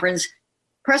press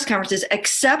conferences,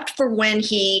 except for when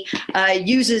he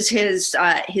uses his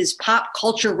pop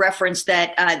culture reference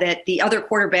that the other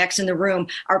quarterbacks in the room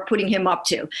are putting him up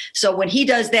to. So when he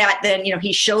does that, then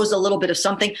he shows a little bit of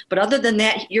something. But other than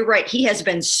that, you're right. He has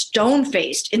been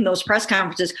stone-faced in those press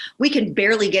conferences. We can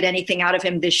barely get anything out of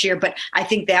him this year. But I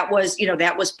think that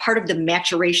was part of the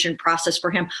maturation process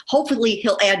for him. Hopefully,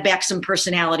 he'll add back some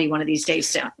personality one of these days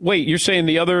soon. Wait, you're saying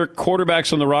the other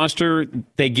quarterbacks on the roster,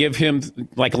 they give him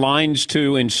like lines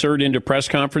to insert into press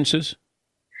conferences?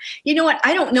 You know what?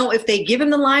 I don't know if they give him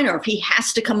the line or if he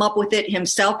has to come up with it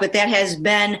himself, but that has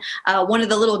been one of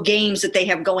the little games that they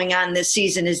have going on this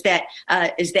season is that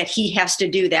he has to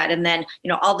do that. And then,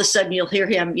 all of a sudden you'll hear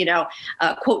him,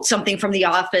 quote something from The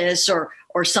Office or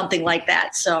something like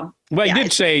that. So, well, he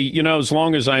did say, as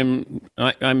long as I'm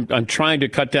trying to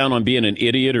cut down on being an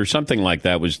idiot or something like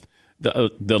that was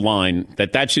the line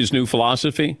that's his new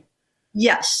philosophy.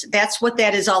 Yes, that's what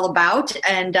that is all about,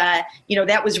 and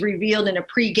that was revealed in a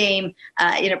pregame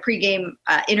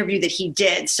interview that he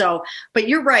did. So, but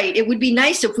you're right; it would be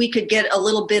nice if we could get a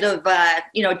little bit of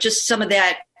just some of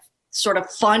that sort of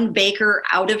fun Baker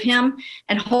out of him,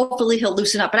 and hopefully he'll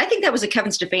loosen up. But I think that was a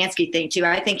Kevin Stefanski thing too.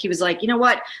 I think he was like, you know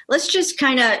what? Let's just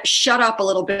kind of shut up a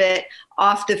little bit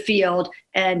off the field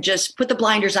and just put the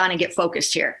blinders on and get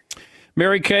focused here.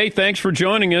 Mary Kay, thanks for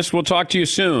joining us. We'll talk to you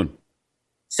soon.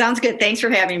 Sounds good. Thanks for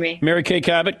having me. Mary Kay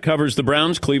Cabot covers the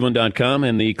Browns, Cleveland.com,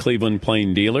 and the Cleveland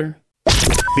Plain Dealer.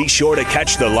 Be sure to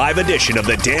catch the live edition of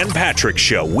the Dan Patrick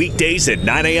Show weekdays at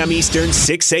 9 a.m. Eastern,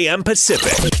 6 a.m.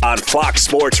 Pacific on Fox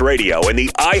Sports Radio and the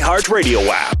iHeartRadio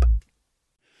app.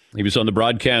 He was on the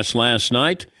broadcast last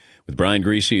night with Brian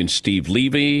Griese and Steve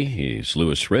Levy. He's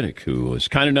Louis Riddick, who was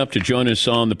kind enough to join us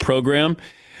on the program.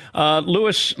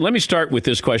 Louis, let me start with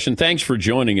this question. Thanks for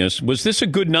joining us. Was this a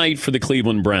good night for the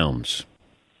Cleveland Browns?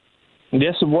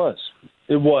 Yes, it was.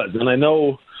 It was. And I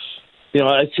know,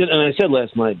 I said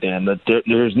last night, Dan, that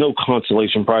there's no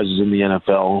consolation prizes in the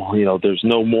NFL. There's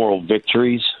no moral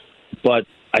victories. But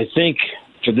I think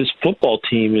for this football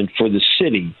team and for the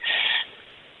city,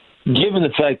 given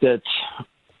the fact that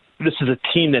this is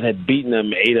a team that had beaten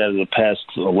them 8 out of the past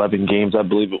 11 games, I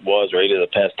believe it was, or 8 of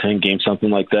the past 10 games, something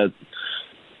like that.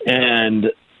 And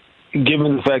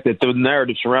given the fact that the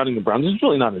narrative surrounding the Browns is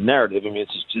really not a narrative. I mean,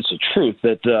 it's a truth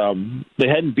that they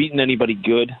hadn't beaten anybody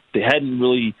good. They hadn't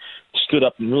really stood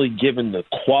up and really given the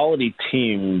quality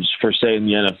teams, per se, in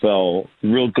the NFL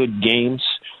real good games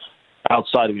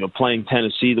outside of, playing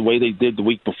Tennessee the way they did the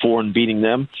week before and beating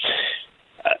them.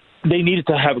 They needed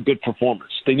to have a good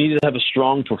performance. They needed to have a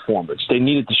strong performance. They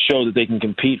needed to show that they can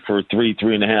compete for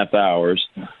 3.5 hours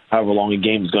however long a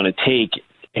game is going to take,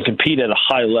 and compete at a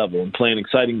high level and play an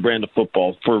exciting brand of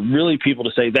football for really people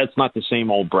to say that's not the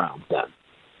same old Browns then.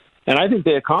 And I think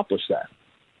they accomplished that.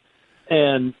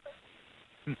 And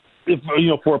if,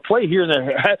 for a play here and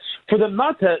there, for them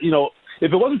not to,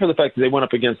 if it wasn't for the fact that they went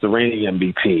up against the reigning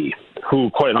MVP, who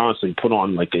quite honestly put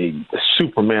on like a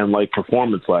Superman-like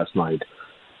performance last night,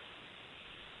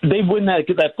 they win that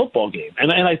football game.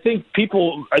 And I think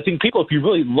people, if you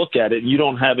really look at it, you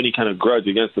don't have any kind of grudge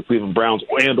against the Cleveland Browns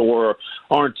or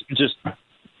aren't just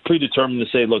predetermined to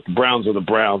say, look, the Browns are the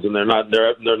Browns and they're not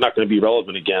going to be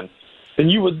relevant again. Then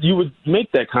you would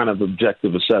make that kind of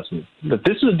objective assessment that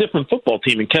this is a different football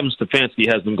team, and Kevin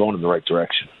Stefanski has them going in the right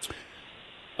direction.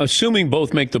 Assuming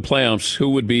both make the playoffs, who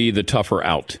would be the tougher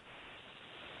out?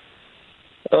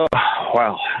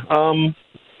 Wow.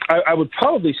 I would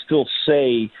probably still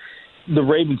say the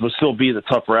Ravens would still be the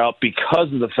tougher out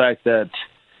because of the fact that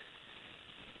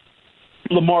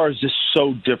Lamar is just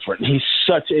so different. He's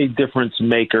such a difference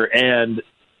maker, and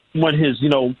when his,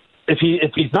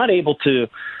 if he's not able to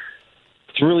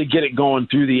really get it going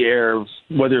through the air,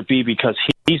 whether it be because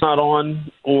he's not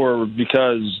on or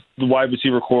because the wide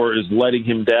receiver core is letting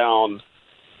him down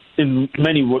in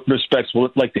many respects,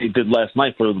 like they did last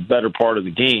night for the better part of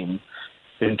the game,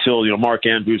 until Mark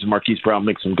Andrews and Marquise Brown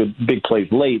make some good big plays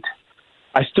late.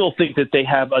 I still think that they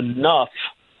have enough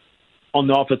on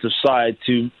the offensive side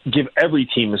to give every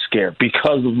team a scare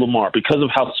because of Lamar, because of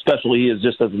how special he is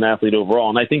just as an athlete overall.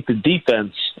 And I think the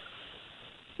defense,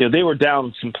 they were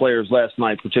down some players last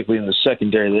night, particularly in the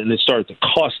secondary, and it started to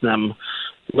cost them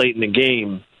late in the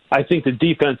game. I think the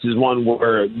defense is one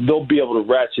where they'll be able to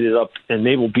ratchet it up, and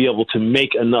they will be able to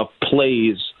make enough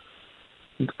plays,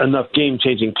 enough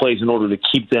game-changing plays in order to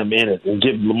keep them in it and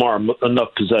give Lamar enough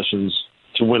possessions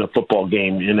to win a football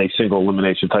game in a single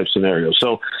elimination type scenario.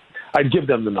 So I'd give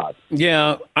them the nod.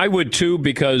 Yeah, I would too,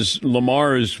 because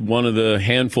Lamar is one of the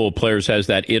handful of players has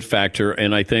that it factor,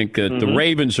 and I think that the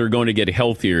Ravens are going to get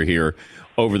healthier here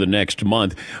over the next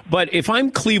month. But if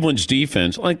I'm Cleveland's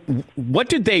defense, what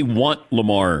did they want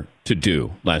Lamar to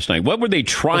do last night? What were they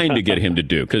trying to get him to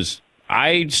do? Because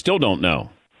I still don't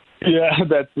know. Yeah,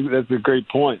 that's a great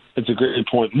point. It's a great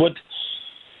point.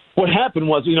 What happened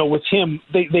was, with him,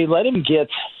 they let him get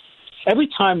every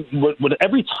time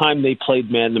they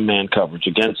played man-to-man coverage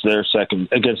against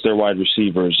their wide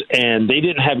receivers, and they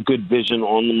didn't have good vision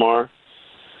on Lamar.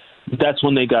 That's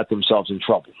when they got themselves in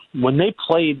trouble. When they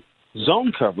played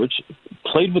zone coverage,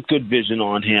 played with good vision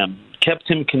on him, kept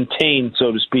him contained,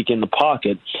 so to speak, in the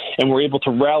pocket, and were able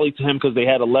to rally to him because they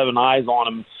had 11 eyes on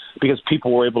him because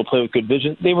people were able to play with good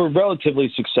vision, they were relatively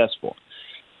successful.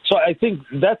 So I think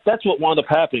that's what wound up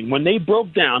happening. When they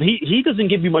broke down, he doesn't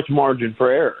give you much margin for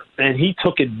error, and he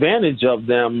took advantage of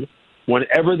them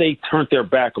whenever they turned their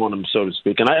back on him, so to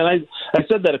speak. And I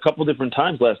said that a couple different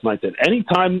times last night, that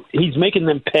anytime he's making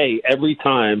them pay, every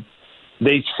time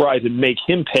they try to make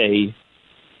him pay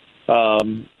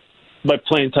by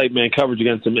playing tight man coverage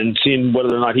against him and seeing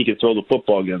whether or not he can throw the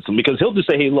football against them. Because he'll just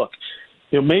say, hey, look,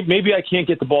 maybe I can't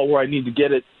get the ball where I need to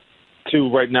get it to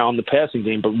right now in the passing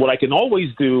game, but what I can always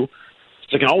do is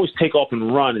I can always take off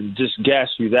and run and just gas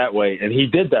you that way. And he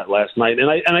did that last night. And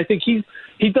I think he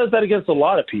does that against a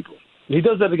lot of people. He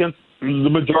does that against the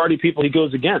majority of people he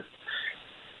goes against.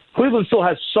 Cleveland still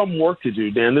has some work to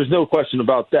do, Dan. There's no question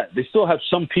about that. They still have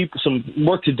some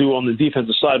work to do on the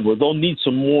defensive side where they'll need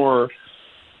some more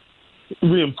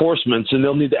reinforcements, and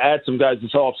they'll need to add some guys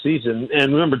this offseason.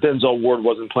 And remember, Denzel Ward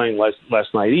wasn't playing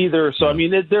last night either. So, I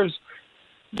mean, there's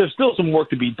still some work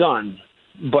to be done.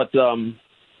 But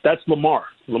that's Lamar.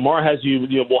 Lamar has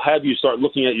will have you start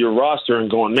looking at your roster and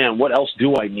going, man, what else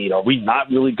do I need? Are we not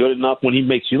really good enough when he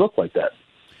makes you look like that?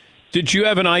 Did you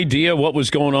have an idea what was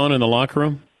going on in the locker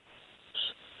room?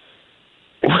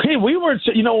 We were,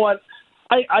 what?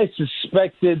 I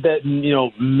suspected that,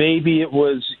 maybe it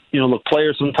was, look,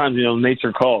 players sometimes,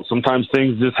 nature calls. Sometimes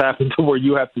things just happen to where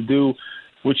you have to do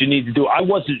what you need to do. I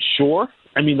wasn't sure.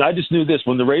 I mean, I just knew this.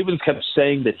 When the Ravens kept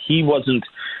saying that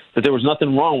that there was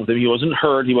nothing wrong with him, he wasn't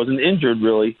hurt, he wasn't injured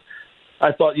really,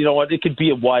 I thought, it could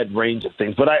be a wide range of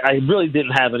things. But I really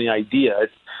didn't have any idea.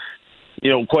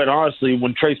 Quite honestly,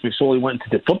 when Trace McSorley went to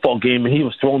the football game and he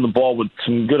was throwing the ball with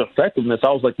some good effectiveness, I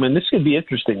was like, man, this could be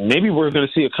interesting. Maybe we're going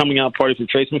to see a coming out party for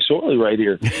Trace McSorley right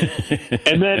here.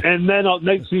 and then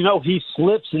next thing you know, he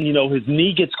slips and, his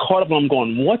knee gets caught up, and I'm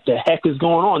going, what the heck is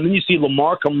going on? And then you see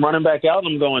Lamar come running back out,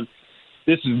 and I'm going,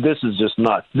 this is just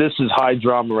nuts. This is high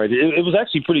drama right here. It was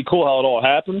actually pretty cool how it all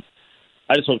happened.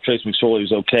 I just hope Trace McSorley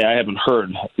is okay. I haven't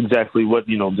heard exactly what,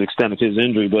 the extent of his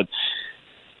injury, but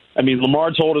I mean,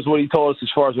 Lamar told us what he told us as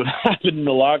far as what happened in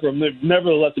the locker room.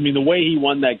 Nevertheless, I mean, the way he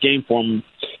won that game for him,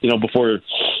 before,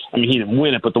 he didn't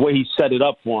win it, but the way he set it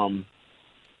up for him,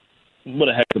 what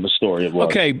a heck of a story it was.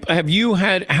 Okay,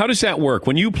 how does that work?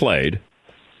 When you played,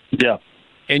 yeah,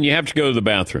 and you have to go to the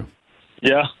bathroom.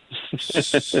 Yeah.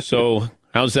 So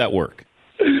how's that work?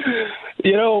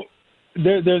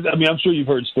 There's. I'm sure you've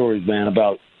heard stories, man,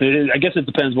 about. I guess it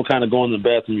depends what kind of going to the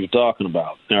bathroom you're talking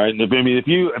about. All right. If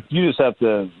you just have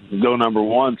to go number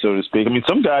one, so to speak.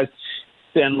 Some guys.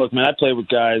 And look, man, I play with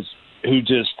guys who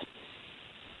just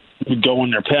would go in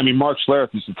their pants. Mark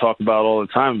Schlereth used to talk about all the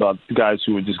time about guys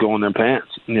who would just go in their pants,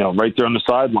 right there on the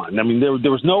sideline.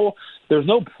 There was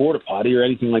no porta potty or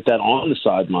anything like that on the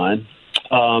sideline.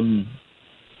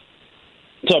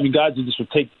 So, guys who just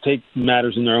would take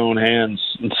matters in their own hands,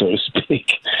 so to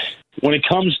speak. When it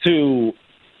comes to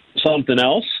something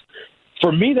else,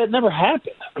 for me, that never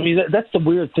happened. That's the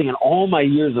weird thing in all my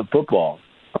years of football,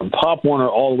 from Pop Warner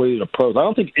all the way to the pros. I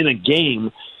don't think in a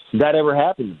game that ever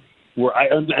happened to me. I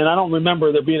don't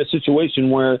remember there being a situation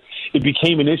where it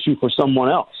became an issue for someone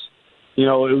else. It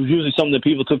was usually something that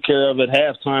people took care of at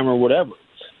halftime or whatever.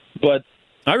 But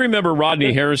I remember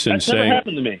Rodney Harrison saying, never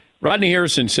happened to me. Rodney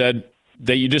Harrison said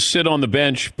that you just sit on the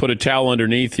bench, put a towel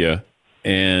underneath you,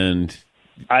 and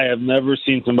I have never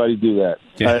seen somebody do that.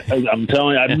 I'm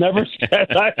telling you, I've never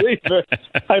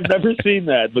seen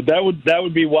that. But that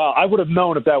would be wild. I would have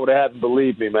known if that would have happened.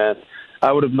 Believe me, man,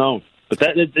 I would have known.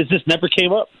 But it just never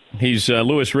came up. He's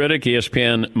Louis Riddick,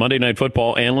 ESPN Monday Night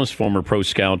Football analyst, former pro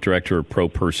scout, director of pro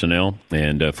personnel,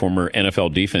 and former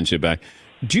NFL defensive back.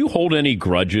 Do you hold any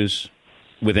grudges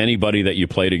with anybody that you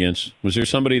played against? Was there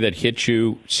somebody that hit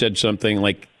you, said something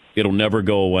like it'll never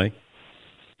go away?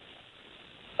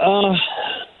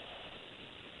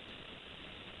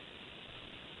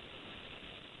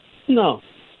 No,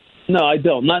 I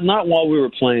don't. Not while we were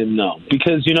playing. No,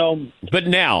 because But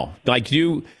now,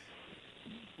 you.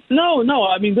 No.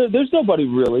 There's nobody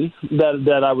really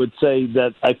that I would say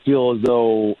that I feel as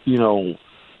though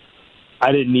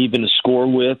I didn't even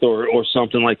score with or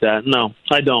something like that. No,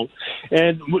 I don't.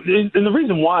 And the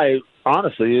reason why,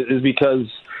 honestly, is because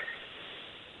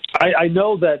I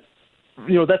know that,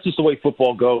 that's just the way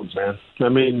football goes, man.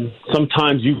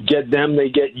 Sometimes you get them, they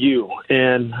get you.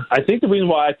 And I think the reason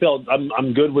why I felt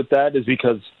I'm good with that is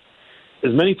because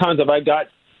as many times as I got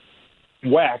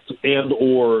whacked and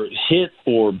or hit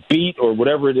or beat or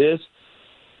whatever it is,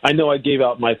 I know I gave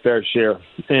out my fair share.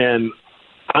 And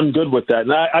I'm good with that,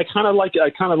 and I kind of like it. I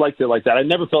kind of liked it like that. I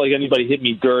never felt like anybody hit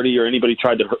me dirty or anybody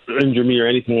tried to injure me or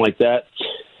anything like that.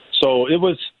 So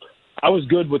I was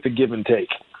good with the give and take.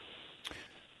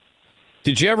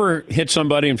 Did you ever hit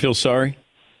somebody and feel sorry?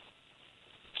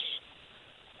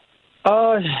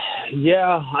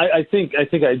 Yeah, I think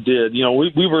I did.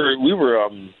 We were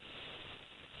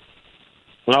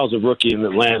when I was a rookie in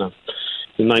Atlanta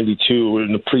in '92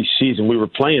 in the preseason. We were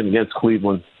playing against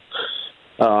Cleveland.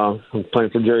 I was playing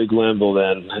for Jerry Glanville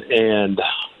then, and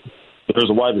there was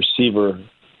a wide receiver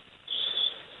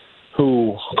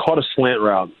who caught a slant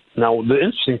route. Now, the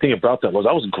interesting thing about that was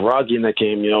I was groggy in that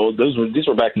game. These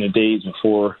were back in the days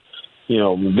before,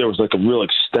 there was like a real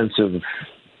extensive,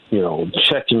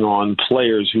 checking on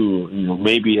players who,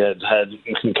 maybe had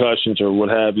concussions or what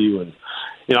have you. And,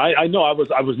 I know I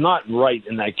was not right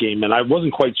in that game, and I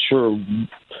wasn't quite sure.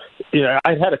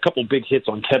 I had a couple big hits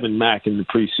on Kevin Mack in the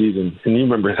preseason, and you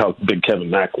remember how big Kevin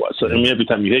Mack was. Every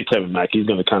time you hit Kevin Mack, he's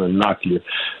going to kind of knock your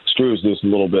screws loose a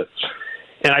little bit.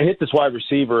 And I hit this wide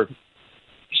receiver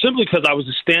simply because I was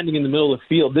just standing in the middle of the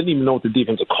field, didn't even know what the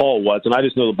defensive call was, and I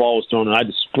just know the ball was thrown, and I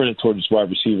just sprinted towards this wide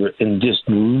receiver and just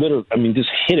just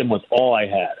hit him with all I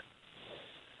had.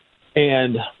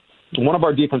 And one of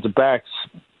our defensive backs,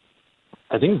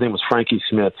 I think his name was Frankie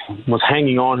Smith, was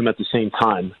hanging on him at the same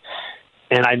time.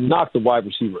 And I knocked the wide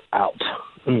receiver out.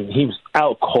 He was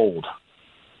out cold.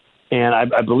 And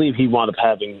I believe he wound up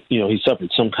having, he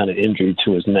suffered some kind of injury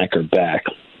to his neck or back.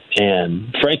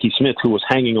 And Frankie Smith, who was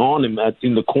hanging on him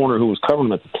in the corner, who was covering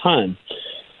him at the time,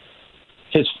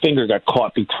 his finger got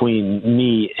caught between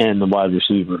me and the wide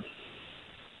receiver.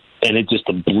 And it just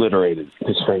obliterated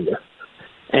his finger.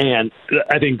 And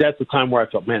I think that's the time where I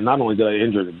felt, man, not only did I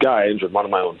injure the guy, I injured one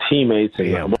of my own teammates,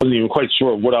 and I wasn't even quite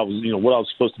sure what I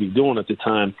was supposed to be doing at the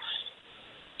time.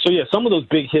 So yeah, some of those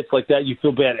big hits like that, you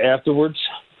feel bad afterwards.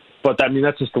 But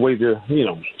that's just the way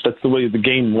that's the way the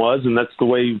game was, and that's the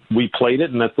way we played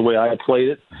it, and that's the way I played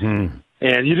it. Mm-hmm.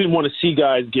 And you didn't want to see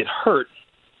guys get hurt,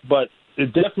 but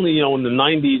it definitely, in the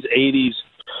 90s, 80s,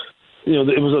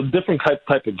 it was a different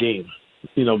type of game,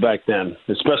 back then,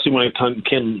 especially when it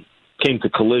came to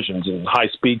collisions and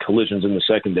high-speed collisions in the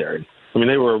secondary.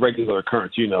 They were a regular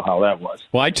occurrence. You know how that was.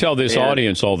 Well, I tell this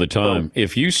audience all the time,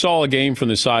 if you saw a game from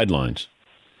the sidelines,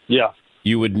 yeah,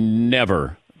 you would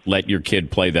never let your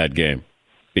kid play that game.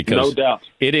 Because no doubt.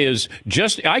 It is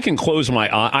just, I can close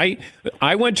my eye.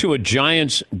 I went to a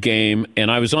Giants game, and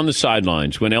I was on the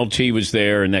sidelines when LT was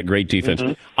there and that great defense.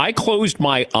 Mm-hmm. I closed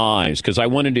my eyes because I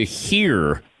wanted to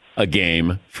hear a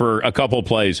game for a couple of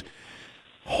plays.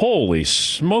 Holy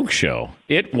smoke show.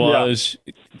 It was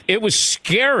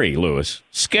scary, Lewis.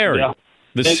 Scary. Yeah.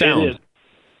 The sound. It is.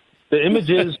 The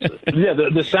images,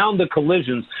 the sound, the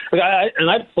collisions.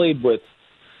 I played with,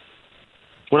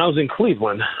 when I was in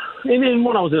Cleveland, and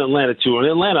when I was in Atlanta, too. In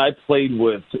Atlanta, I played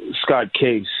with Scott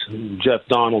Case, Jeff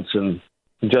Donaldson,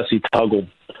 Jesse Tuggle.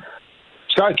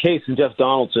 Scott Case and Jeff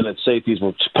Donaldson at safeties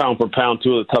were pound for pound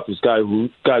two of the toughest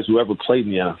guys who ever played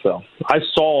in the NFL. I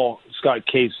saw Scott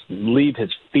Case leave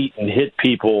his feet and hit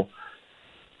people,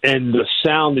 and the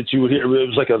sound that you would hear, it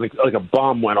was like a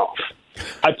bomb went off.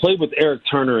 I played with Eric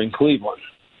Turner in Cleveland.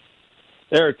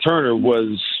 Eric Turner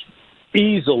was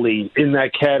easily in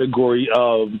that category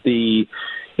of the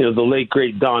late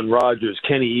great Don Rogers,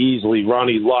 Kenny Easley,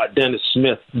 Ronnie Lott, Dennis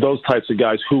Smith, those types of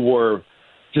guys who were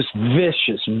just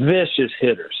vicious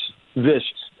hitters, vicious.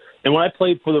 And when I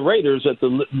played for the Raiders at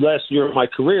the last year of my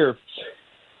career,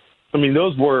 when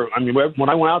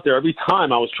I went out there, every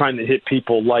time I was trying to hit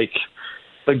people like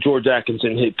George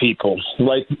Atkinson hit people,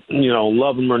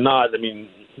 love him or not. I mean,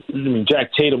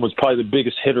 Jack Tatum was probably the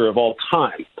biggest hitter of all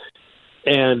time.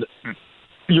 And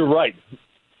you're right.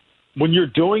 When you're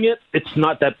doing it, it's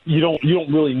not that you don't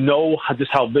really know just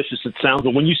how vicious it sounds.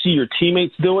 But when you see your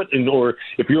teammates do it, or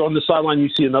if you're on the sideline, you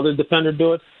see another defender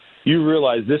do it, you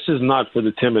realize this is not for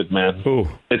the timid, man. Ooh.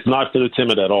 It's not for the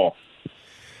timid at all.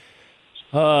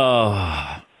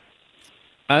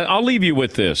 I'll leave you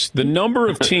with this. The number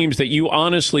of teams that you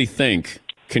honestly think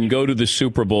can go to the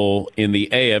Super Bowl in the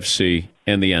AFC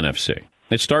and the NFC.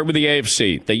 Let's start with the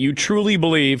AFC, that you truly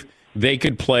believe they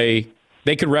could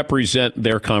represent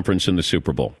their conference in the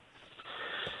Super Bowl.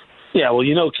 Yeah, well,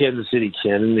 Kansas City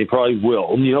can, and they probably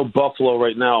will. Buffalo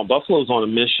right now, Buffalo's on a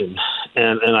mission,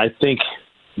 and I think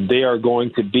they're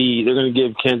going to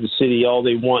give Kansas City all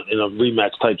they want in a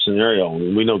rematch type scenario.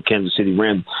 And we know Kansas City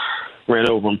ran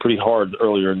over them pretty hard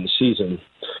earlier in the season.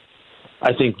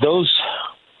 I think those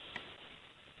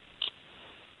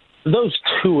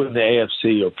two in the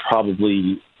AFC are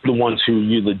probably the ones who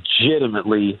you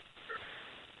legitimately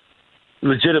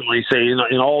say,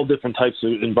 in all different types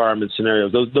of environment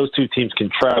scenarios, those two teams can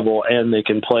travel and they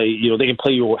can play. They can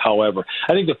play you however.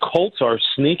 I think the Colts are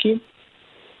sneaky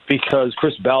because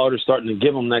Chris Ballard is starting to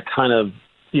give them that kind of,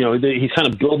 he's kind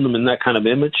of building them in that kind of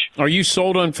image. Are you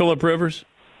sold on Phillip Rivers?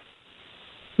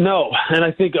 No, and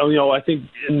I think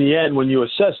in the end, when you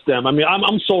assess them,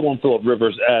 I'm sold on Phillip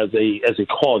Rivers as a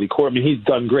quality quarterback. He's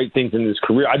done great things in his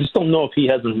career. I just don't know if he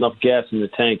has enough gas in the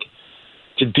tank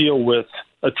to deal with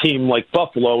a team like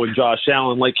Buffalo and Josh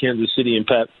Allen, like Kansas City and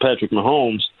Patrick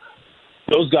Mahomes.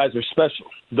 Those guys are special.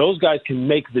 Those guys can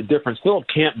make the difference. Phillip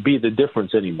can't be the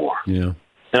difference anymore. Yeah,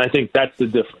 and I think that's the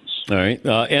difference. All right,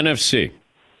 NFC.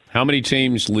 How many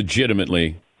teams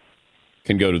legitimately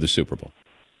can go to the Super Bowl?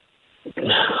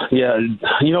 Yeah,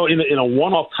 in a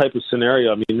one-off type of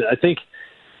scenario, I think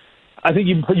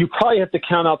you probably have to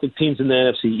count out the teams in the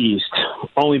NFC East,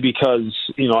 only because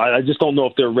I just don't know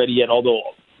if they're ready yet. Although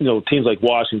teams like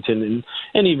Washington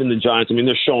and even the Giants,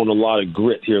 they're showing a lot of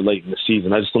grit here late in the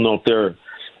season. I just don't know if they're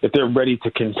ready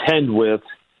to contend with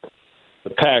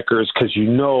the Packers, because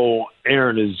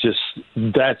Aaron is just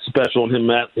that special, and him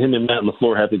and Matt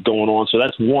LaFleur have it going on. So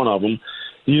that's one of them.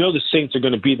 The Saints are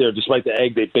going to be there despite the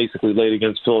egg they basically laid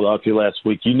against Philadelphia last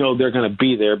week. They're going to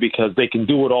be there because they can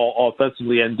do it all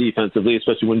offensively and defensively,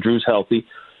 especially when Drew's healthy.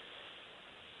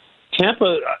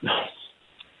 Tampa,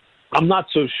 I'm not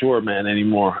so sure, man,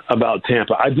 anymore about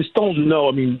Tampa. I just don't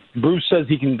know. Bruce says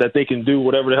that they can do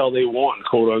whatever the hell they want,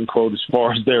 quote unquote, as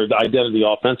far as their identity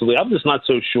offensively. I'm just not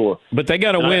so sure. But they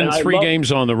got to win three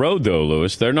games on the road, though,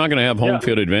 Lewis. They're not going to have home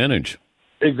field advantage.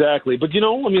 Exactly. But, a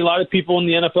lot of people in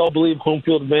the NFL believe home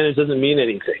field advantage doesn't mean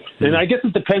anything. Mm-hmm. And I guess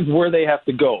it depends where they have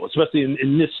to go, especially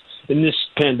in this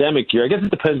pandemic year. I guess it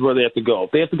depends where they have to go.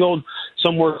 If they have to go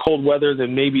somewhere cold weather,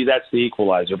 then maybe that's the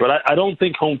equalizer. But I don't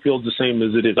think home field's the same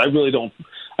as it is. I really don't.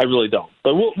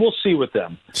 But we'll see with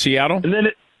them. Seattle? And then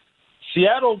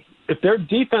Seattle, if their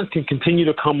defense can continue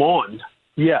to come on,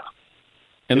 yeah.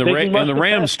 And the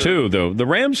Rams, too, though. The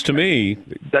Rams, to me...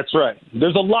 That's right.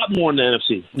 There's a lot more in the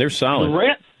NFC. They're solid.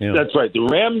 That's right. The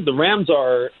Rams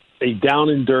are a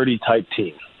down-and-dirty type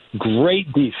team.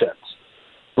 Great defense.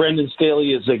 Brandon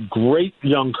Staley is a great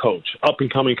young coach,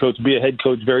 up-and-coming coach, be a head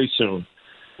coach very soon.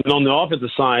 And on the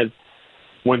offensive side,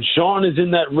 when Sean is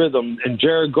in that rhythm and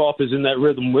Jared Goff is in that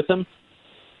rhythm with him,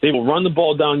 They will run the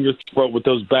ball down your throat with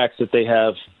those backs that they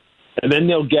have, and then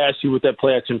they'll gas you with that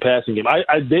play-action passing game.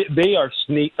 They are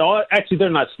sneaky. Oh, actually, they're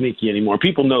not sneaky anymore.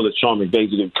 People know that Sean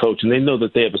McVay's a good coach, and they know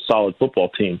that they have a solid football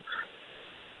team.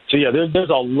 So, yeah, there's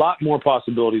a lot more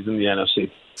possibilities in the NFC.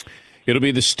 It'll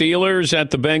be the Steelers at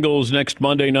the Bengals next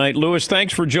Monday night. Lewis,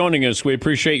 thanks for joining us. We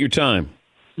appreciate your time.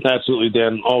 Absolutely,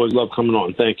 Dan. Always love coming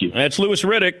on. Thank you. That's Louis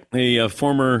Riddick, a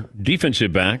former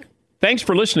defensive back. Thanks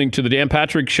for listening to the Dan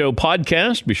Patrick Show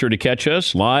podcast. Be sure to catch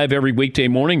us live every weekday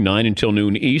morning, 9 until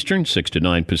noon Eastern, 6 to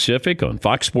 9 Pacific on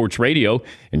Fox Sports Radio.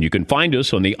 And you can find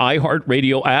us on the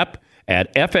iHeartRadio app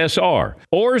at FSR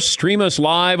or stream us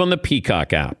live on the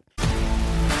Peacock app.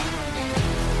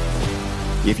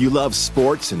 If you love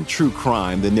sports and true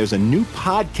crime, then there's a new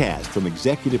podcast from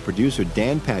executive producer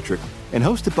Dan Patrick and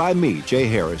hosted by me, Jay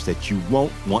Harris, that you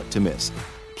won't want to miss.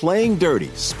 Playing Dirty: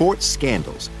 Sports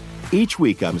Scandals. Each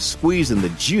week, I'm squeezing the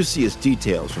juiciest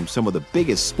details from some of the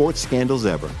biggest sports scandals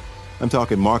ever. I'm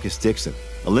talking Marcus Dixon,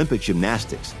 Olympic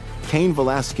gymnastics, Cain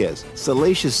Velasquez,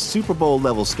 salacious Super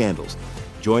Bowl-level scandals.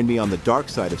 Join me on the dark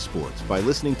side of sports by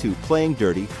listening to Playing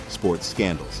Dirty: Sports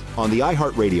Scandals on the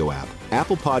iHeartRadio app,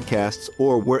 Apple Podcasts,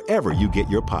 or wherever you get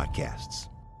your podcasts.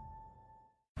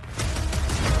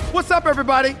 What's up,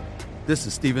 everybody? This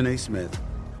is Stephen A. Smith.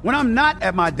 When I'm not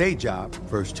at my day job,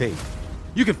 First Take,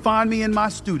 you can find me in my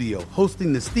studio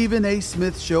hosting the Stephen A.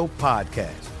 Smith Show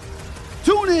podcast.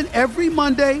 Tune in every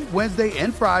Monday, Wednesday,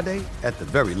 and Friday, at the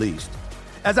very least,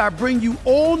 as I bring you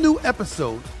all new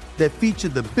episodes that feature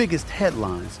the biggest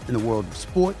headlines in the world of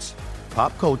sports,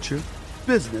 pop culture,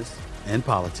 business, and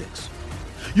politics.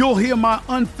 You'll hear my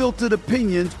unfiltered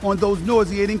opinions on those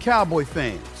nauseating Cowboy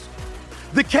fans,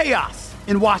 the chaos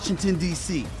in Washington,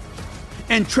 D.C.,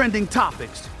 and trending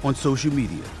topics on social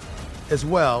media, as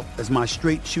well as my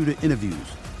straight shooter interviews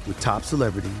with top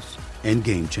celebrities and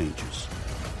game changers.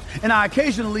 And I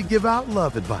occasionally give out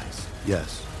love advice.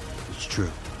 Yes, it's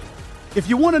true. If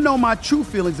you want to know my true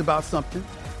feelings about something,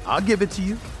 I'll give it to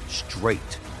you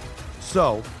straight.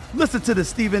 So, listen to the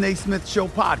Stephen A. Smith Show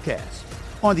podcast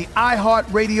on the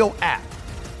iHeartRadio app,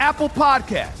 Apple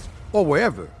Podcasts, or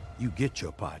wherever you get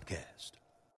your podcast.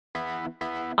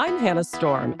 I'm Hannah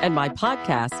Storm, and my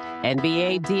podcast,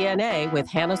 NBA DNA with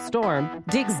Hannah Storm,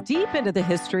 digs deep into the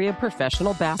history of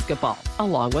professional basketball,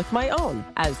 along with my own,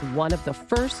 as one of the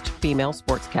first female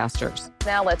sportscasters.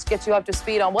 Now let's get you up to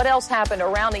speed on what else happened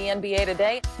around the NBA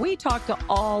today. We talked to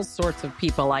all sorts of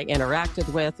people I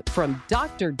interacted with, from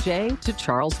Dr. J to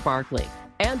Charles Barkley,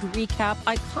 and recap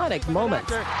iconic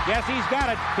moments. Yes, he's got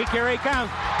it. Here he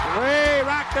comes. Way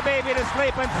rock the baby to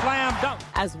sleep and slam dunk.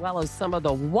 As well as some of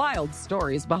the wild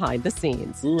stories behind the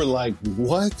scenes. We were like,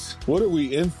 what? What are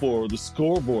we in for? The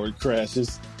scoreboard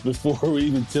crashes before we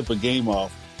even tip a game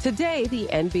off. Today, the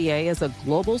NBA is a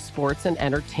global sports and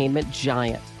entertainment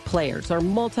giant. Players are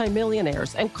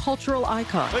multimillionaires and cultural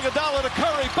icons. Iguodala to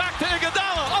Curry, back to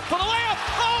Iguodala, up for the layup.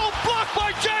 Oh, blocked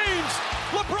by James.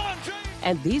 LeBron James.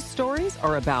 And these stories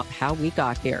are about how we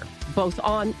got here, both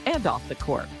on and off the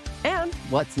court. And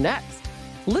what's next?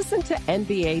 Listen to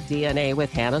NBA DNA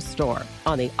with Hannah Storm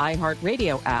on the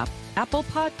iHeartRadio app, Apple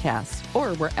Podcasts,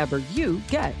 or wherever you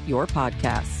get your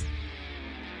podcasts.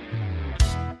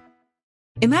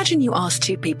 Imagine you ask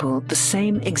two people the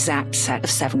same exact set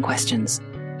of 7 questions.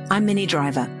 I'm Minnie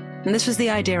Driver, and this was the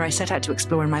idea I set out to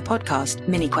explore in my podcast,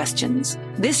 Mini Questions.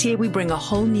 This year, we bring a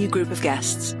whole new group of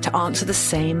guests to answer the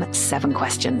same 7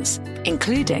 questions,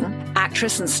 including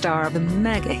actress and star of the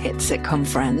mega hit sitcom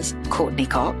Friends, Courtney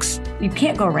Cox. You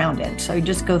can't go around it, so you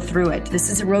just go through it. This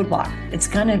is a roadblock. It's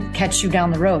going to catch you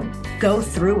down the road. Go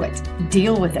through it.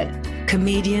 Deal with it.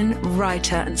 Comedian,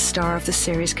 writer, and star of the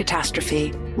series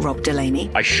Catastrophe, Rob Delaney.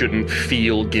 I shouldn't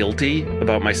feel guilty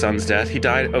about my son's death. He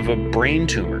died of a brain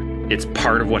tumor. It's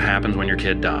part of what happens when your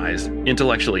kid dies.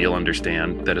 Intellectually, you'll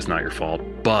understand that it's not your fault,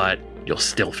 but you'll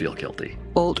still feel guilty.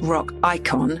 Alt-rock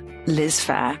icon, Liz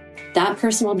Phair. That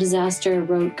personal disaster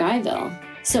wrote Guyville.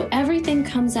 So everything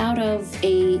comes out of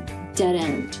a dead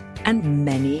end. And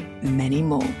many, many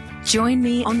more. Join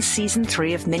me on Season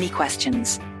 3 of Mini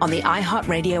Questions on the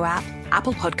iHeartRadio app,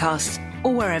 Apple Podcasts,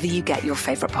 or wherever you get your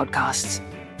favorite podcasts.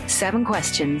 7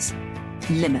 questions,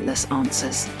 limitless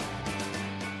answers.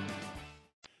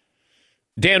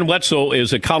 Dan Wetzel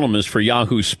is a columnist for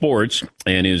Yahoo Sports,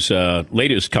 and his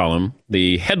latest column,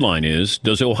 the headline is,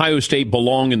 Does Ohio State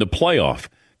Belong in the Playoff?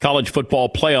 College Football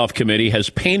Playoff Committee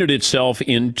has painted itself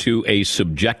into a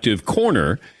subjective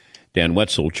corner. Dan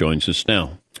Wetzel joins us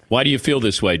now. Why do you feel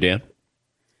this way, Dan?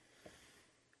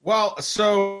 Well,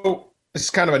 so This is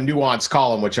kind of a nuanced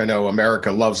column, which I know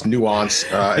America loves nuance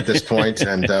at this point,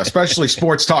 and especially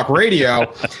sports talk radio.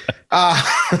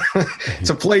 It's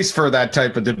a place for that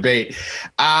type of debate.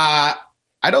 I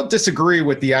don't disagree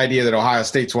with the idea that Ohio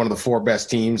State's one of the 4 best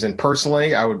teams, and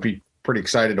personally, I would be pretty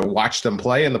excited to watch them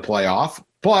play in the playoff.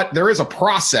 But there is a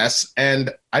process, and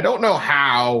I don't know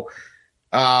how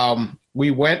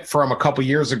we went from a couple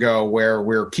years ago where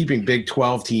we're keeping Big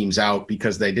 12 teams out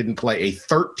because they didn't play a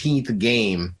 13th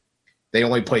game. They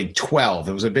only played 12.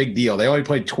 It was a big deal. They only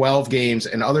played 12 games,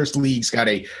 and other leagues got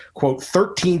a, quote,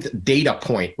 13th data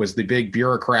point was the big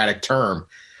bureaucratic term.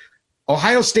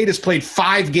 Ohio State has played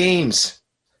 5 games.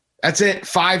 That's it,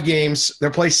 5 games.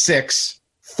 They'll play 6.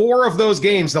 4 of those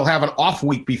games, they'll have an off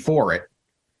week before it.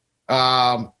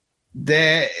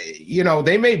 They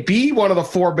may be one of the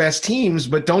 4 best teams,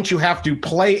 but don't you have to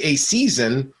play a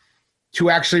season to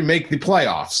actually make the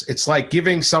playoffs? It's like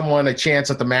giving someone a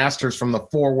chance at the Masters from the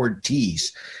forward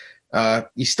tees.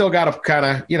 You still got to kind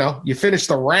of, you finish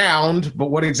the round,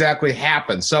 but what exactly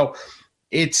happened? So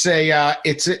it's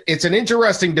an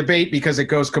interesting debate because it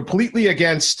goes completely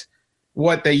against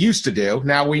what they used to do.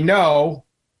 Now we know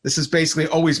this has basically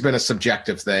always been a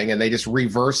subjective thing, and they just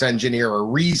reverse engineer a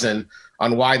reason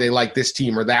on why they like this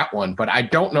team or that one. But I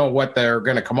don't know what they're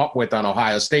going to come up with on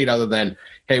Ohio State other than,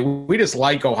 hey, we just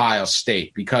like Ohio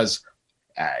State because,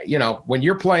 when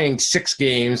you're playing 6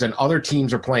 games and other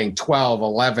teams are playing 12,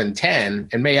 11, 10,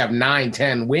 and may have 9,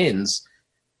 10 wins,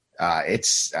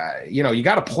 you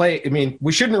got to play. I mean,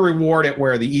 we shouldn't reward it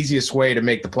where the easiest way to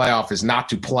make the playoff is not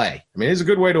to play. I mean, it's a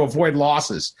good way to avoid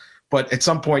losses, but at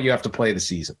some point you have to play the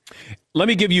season. Let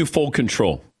me give you full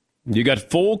control. You got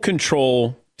full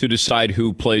control to decide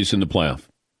who plays in the playoff.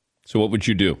 So what would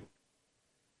you do?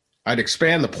 I'd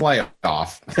expand the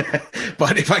playoff,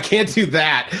 but if I can't do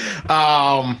that,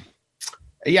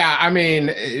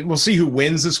 we'll see who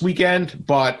wins this weekend.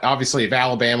 But obviously, if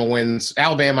Alabama wins,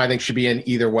 Alabama I think should be in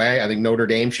either way. I think Notre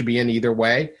Dame should be in either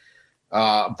way,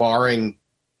 barring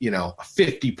a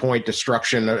 50-point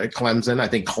destruction at Clemson. I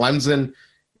think Clemson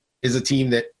is a team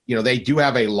that they do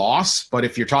have a loss, but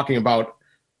if you're talking about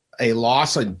a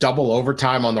loss, a double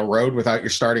overtime on the road without your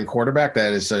starting quarterback,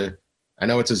 that is I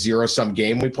know it's a zero-sum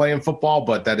game we play in football,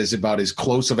 but that is about as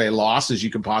close of a loss as you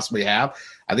can possibly have.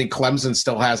 I think Clemson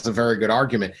still has a very good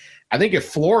argument. I think if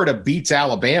Florida beats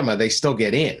Alabama, they still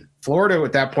get in. Florida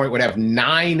at that point would have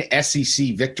 9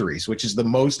 SEC victories, which is the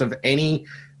most of any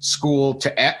school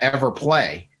to ever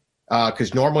play.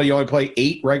 Because normally you only play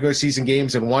 8 regular season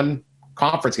games in one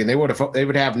conference game. They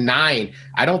would have 9.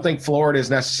 I don't think Florida is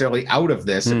necessarily out of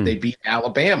this if they beat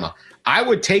Alabama. I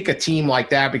would take a team like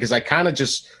that because I kind of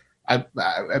just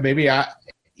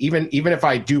even if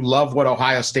I do love what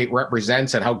Ohio State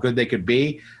represents and how good they could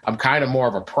be, I'm kind of more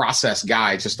of a process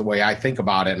guy. It's just the way I think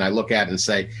about it, and I look at it and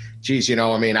say, geez, I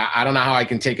don't know how I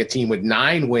can take a team with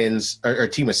 9 wins or a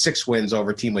team with 6 wins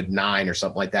over a team with 9 or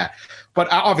something like that. But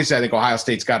obviously, I think Ohio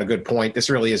State's got a good point. This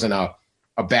really isn't a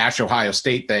bash Ohio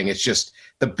State thing. It's just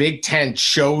the Big Ten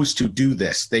chose to do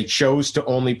this. They chose to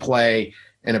only play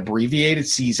an abbreviated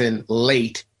season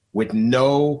late with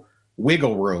no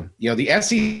wiggle room. The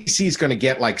SEC is going to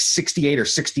get like 68 or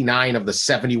 69 of the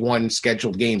 71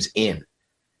 scheduled games in.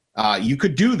 You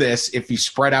could do this if you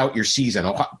spread out your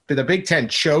season. The Big Ten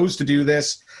chose to do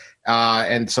this,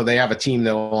 and so they have a team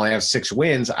that will only have 6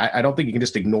 wins. I don't think you can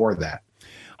just ignore that.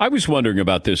 I was wondering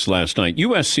about this last night.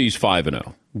 USC's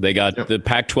 5-0. They got the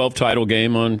Pac-12 title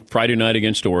game on Friday night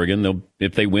against Oregon.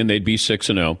 If they win, they'd be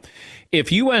 6-0. If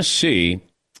USC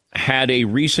had a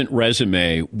recent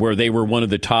resume where they were one of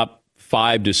the top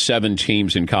 5 to 7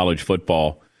 teams in college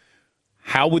football,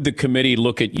 how would the committee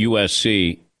look at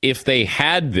USC if they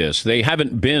had this? They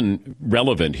haven't been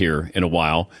relevant here in a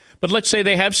while, but let's say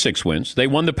they have 6 wins. They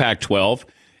won the Pac-12,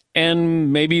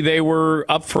 and maybe they were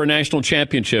up for a national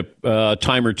championship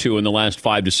time or two in the last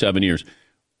 5 to 7 years.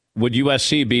 Would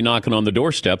USC be knocking on the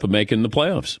doorstep of making the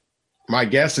playoffs? My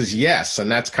guess is yes,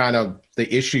 and that's kind of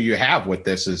the issue you have with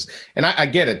this is, and I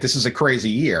get it, this is a crazy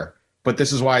year, but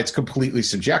this is why it's completely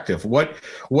subjective. What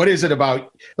is it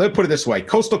about? Let's put it this way.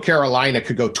 Coastal Carolina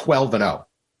could go 12-0.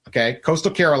 Okay.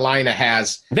 Coastal Carolina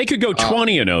they could go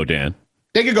 20-0, Dan.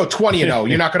 They could go 20-0.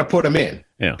 You're not going to put them in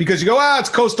because you go, it's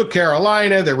Coastal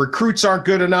Carolina. Their recruits aren't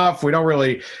good enough. We don't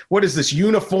really, what is this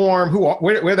uniform?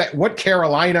 What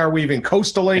Carolina are we even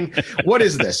coastaling? What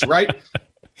is this? Right.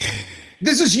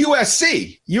 This is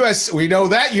USC. We know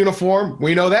that uniform.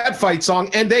 We know that fight song,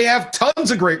 and they have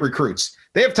tons of great recruits.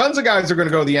 They have tons of guys that are going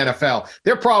to go to the NFL.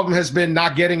 Their problem has been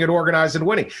not getting it organized and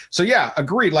winning. So, yeah,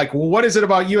 agreed. Like, well, what is it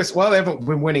about US? Well, they haven't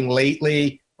been winning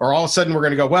lately. Or all of a sudden we're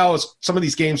going to go, well, some of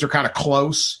these games are kind of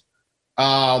close.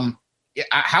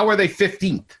 how are they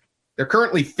 15th? They're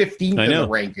currently 15th in the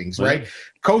rankings, right?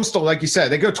 Coastal, like you said,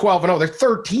 they go 12-0. They're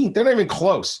 13th. They're not even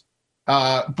close.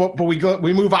 But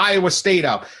we move Iowa State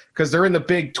up because they're in the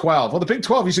Big 12. Well, the Big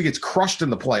 12 usually gets crushed in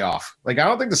the playoff. Like, I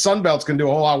don't think the Sun Belt's going to do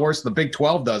a whole lot worse than the Big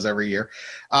 12 does every year.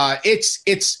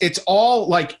 It's all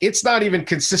like, it's not even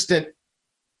consistent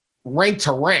rank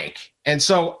to rank. And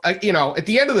so, at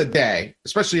the end of the day,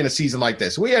 especially in a season like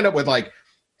this, we end up with like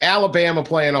Alabama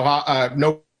playing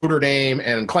Notre Dame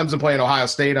and Clemson playing Ohio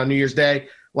State on New Year's Day.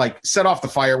 Like, set off the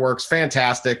fireworks.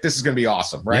 Fantastic. This is going to be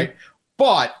awesome, right? Yeah.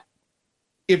 But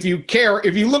if you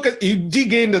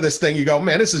dig into this thing, you go,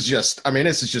 man, this is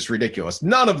just ridiculous.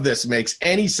 None of this makes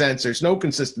any sense. There's no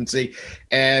consistency.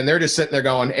 And they're just sitting there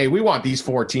going, hey, we want these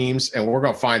 4 teams, and we're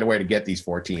going to find a way to get these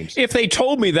 4 teams. If they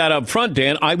told me that up front,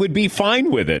 Dan, I would be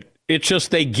fine with it. It's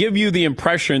just they give you the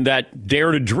impression that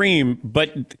dare to dream,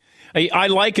 but I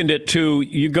likened it to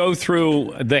you go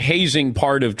through the hazing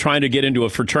part of trying to get into a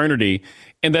fraternity,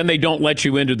 and then they don't let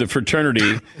you into the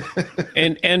fraternity.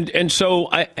 and so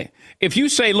if you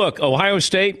say, look, Ohio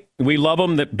State, we love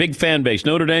them, that big fan base.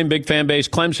 Notre Dame, big fan base.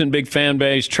 Clemson, big fan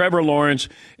base. Trevor Lawrence,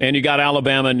 and you got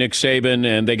Alabama, Nick Saban,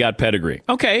 and they got pedigree.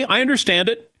 Okay, I understand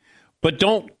it, but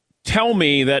don't tell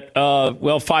me that,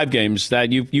 5 games,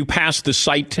 that you passed the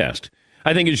sight test.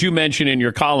 I think, as you mentioned in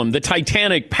your column, the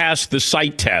Titanic passed the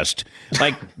sight test.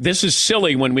 Like, this is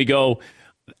silly when we go,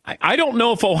 I don't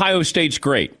know if Ohio State's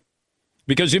great.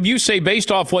 Because if you say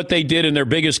based off what they did in their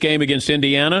biggest game against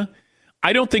Indiana,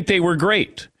 I don't think they were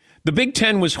great. The Big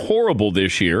Ten was horrible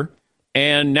this year,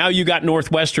 and now you got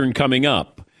Northwestern coming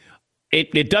up.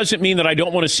 It doesn't mean that I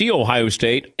don't want to see Ohio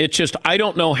State. It's just I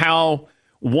don't know how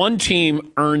one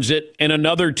team earns it and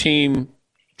another team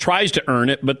tries to earn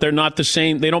it, but they're not the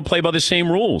same. They don't play by the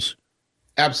same rules.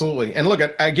 Absolutely. And look,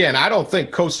 again, I don't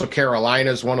think Coastal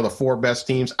Carolina is one of the 4 best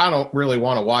teams. I don't really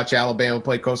want to watch Alabama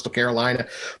play Coastal Carolina.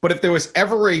 But if there was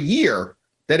ever a year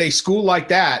that a school like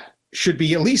that should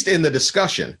be at least in the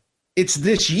discussion, it's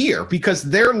this year, because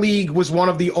their league was one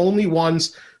of the only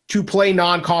ones to play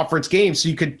non-conference games, so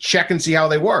you could check and see how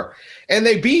they were. And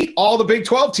they beat all the Big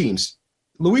 12 teams.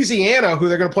 Louisiana, who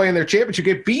they're going to play in their championship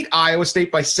game, beat Iowa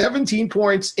State by 17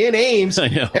 points in Ames.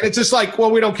 And it's just like,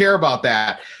 well, we don't care about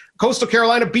that. Coastal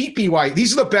Carolina beat BYU.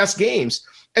 These are the best games.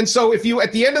 And so if you,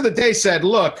 at the end of the day, said,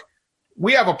 look,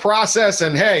 we have a process,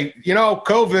 and hey,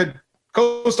 COVID,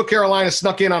 Coastal Carolina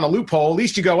snuck in on a loophole, at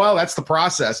least you go, well, that's the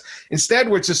process. Instead,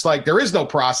 we're just like, there is no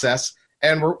process,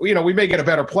 and we may get a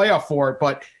better playoff for it,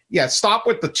 but yeah, stop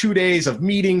with the 2 days of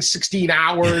meetings, 16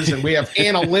 hours, and we have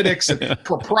analytics and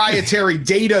proprietary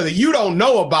data that you don't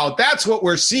know about. That's what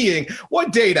we're seeing.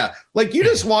 What data? Like, you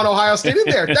just want Ohio State in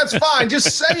there. That's fine.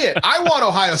 Just say it. I want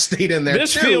Ohio State in there.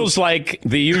 This feels like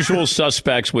the usual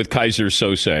suspects with Kaiser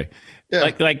Sose.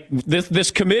 Yeah. Like this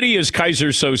committee is Kaiser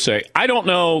Sose. I don't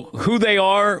know who they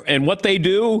are and what they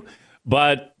do,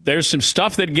 but there's some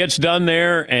stuff that gets done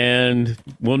there, and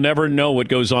we'll never know what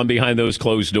goes on behind those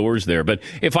closed doors there. But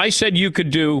if I said you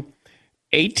could do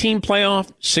 18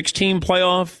 playoff, 16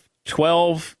 playoff,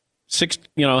 12,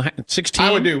 16.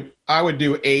 I would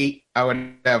do 8. I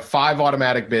would have 5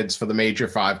 automatic bids for the major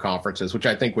 5 conferences, which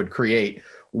I think would create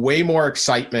way more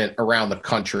excitement around the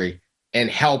country and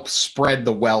help spread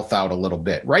the wealth out a little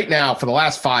bit. Right now, for the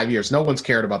last 5 years, no one's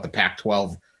cared about the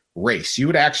Pac-12 race. You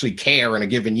would actually care in a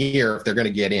given year if they're going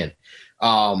to get in.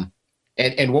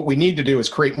 And what we need to do is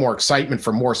create more excitement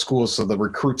for more schools so the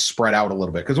recruits spread out a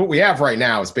little bit. Because what we have right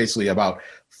now is basically about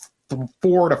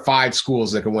 4 to 5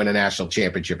 schools that can win a national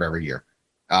championship every year.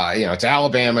 It's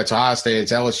Alabama, it's Ohio State,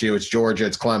 it's LSU, it's Georgia,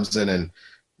 it's Clemson, and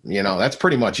that's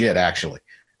pretty much it, actually.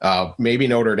 Maybe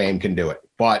Notre Dame can do it.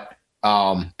 But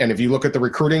and if you look at the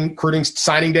recruiting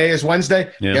signing day is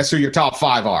Wednesday, guess who your top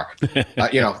 5 are?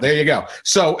 There you go.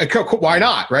 So why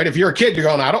not, right? If you're a kid, you're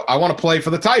going, I want to play for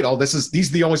the title. These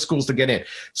are the only schools to get in.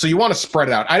 So you want to spread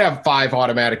it out. I'd have 5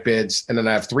 automatic bids, and then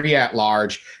I have 3 at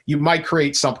large. You might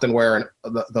create something where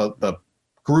the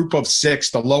group of 6,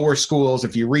 the lower schools,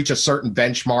 if you reach a certain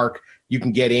benchmark, you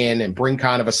can get in and bring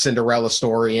kind of a Cinderella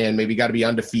story in. Maybe you got to be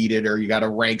undefeated, or you got to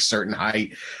rank certain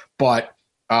height. But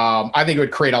I think it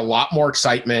would create a lot more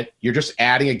excitement. You're just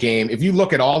adding a game. If you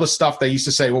look at all the stuff they used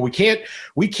to say, well, we can't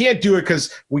do it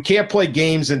because we can't play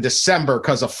games in December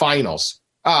because of finals.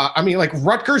 Like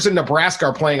Rutgers and Nebraska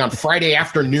are playing on Friday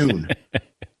afternoon.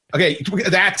 Okay,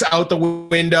 that's out the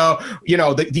window.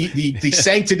 The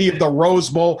sanctity of the Rose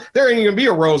Bowl. There ain't going to be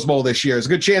a Rose Bowl this year. There's a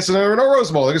good chance there's no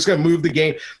Rose Bowl. They're just going to move the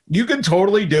game. You can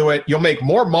totally do it. You'll make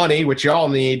more money, which you all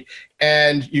need,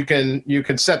 and you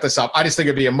can set this up. I just think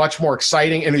it'd be a much more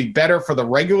exciting, and it'd be better for the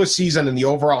regular season and the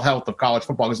overall health of college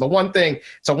football. Because the one thing,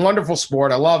 it's a wonderful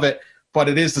sport. I love it. but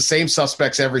it is the same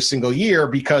suspects every single year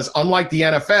because unlike the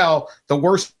NFL, the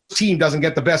worst team doesn't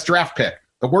get the best draft pick.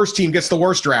 The worst team gets the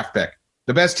worst draft pick.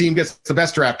 The best team gets the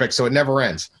best draft pick, so it never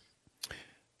ends.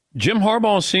 Jim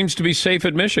Harbaugh seems to be safe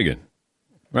at Michigan,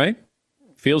 right?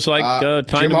 Feels like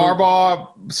time Jim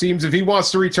Harbaugh seems if he wants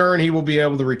to return, he will be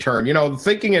able to return. You know, the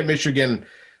thinking at Michigan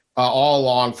all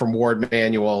along from Ward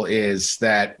Manuel is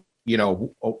that, you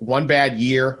know, one bad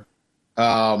year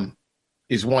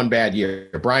is one bad year.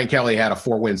 Brian Kelly had a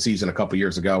 4-win season a couple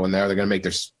years ago, and they're going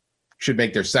to should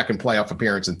make their second playoff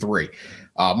appearance in 3.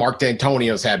 Mark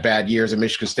D'Antonio's had bad years at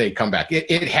Michigan State comeback.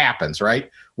 It happens,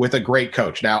 right, with a great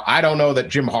coach. Now, I don't know that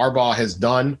Jim Harbaugh has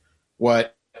done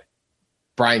what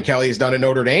Brian Kelly has done at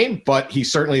Notre Dame, but he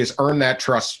certainly has earned that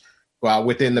trust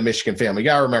within the Michigan family. You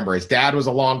got to remember, his dad was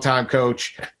a longtime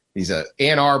coach. He's an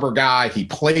Ann Arbor guy. He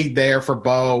played there for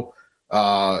Bo.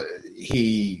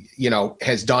 He, you know,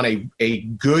 has done a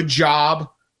good job.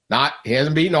 He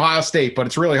hasn't beaten Ohio State, but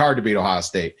it's really hard to beat Ohio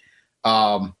State.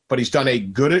 But he's done a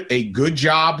good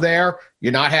job there.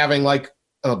 You're not having like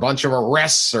a bunch of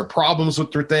arrests or problems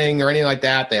with their thing or anything like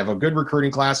that. They have a good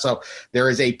recruiting class. So there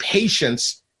is a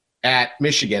patience at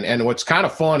Michigan. And what's kind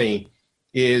of funny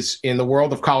is in the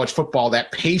world of college football,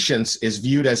 that patience is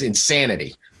viewed as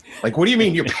insanity. Like, what do you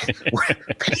mean you're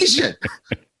patient?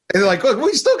 And they're like, look,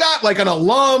 we still got like an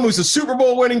alum who's a Super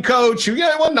Bowl winning coach who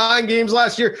won 9 games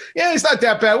last year. Yeah, it's not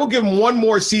that bad. We'll give him one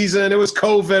more season. It was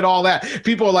COVID, all that.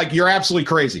 People are like, you're absolutely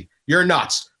crazy. You're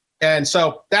nuts. And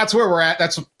so that's where we're at.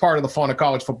 That's part of the fun of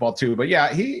college football too. But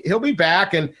yeah, he'll be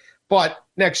back. But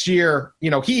next year,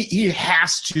 you know, he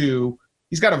has to.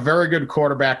 He's got a very good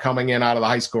quarterback coming in out of the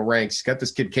high school ranks. He's got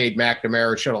this kid, Cade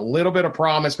McNamara, showed a little bit of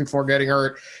promise before getting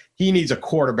hurt. He needs a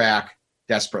quarterback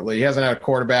desperately. He hasn't had a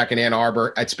quarterback in Ann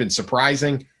Arbor. It's been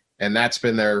surprising, and that's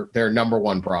been their number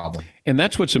one problem. And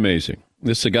that's what's amazing.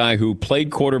 This is a guy who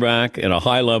played quarterback at a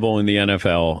high level in the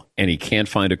NFL, and he can't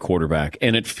find a quarterback.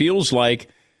 And it feels like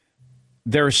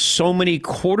there are so many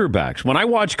quarterbacks. When I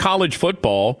watch college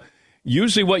football,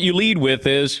 usually what you lead with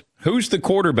is, who's the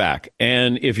quarterback?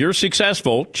 And if you're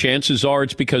successful, chances are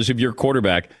it's because of your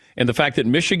quarterback. And the fact that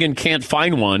Michigan can't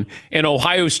find one, and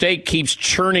Ohio State keeps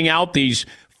churning out these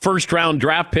first-round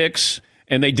draft picks,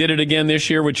 and they did it again this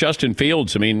year with Justin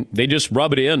Fields. I mean, they just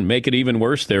rub it in, make it even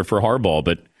worse there for Harbaugh.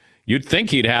 But you'd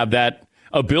think he'd have that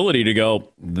ability to go,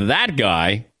 that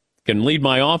guy can lead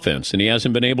my offense, and he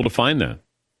hasn't been able to find that.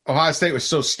 Ohio State was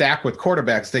so stacked with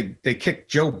quarterbacks, they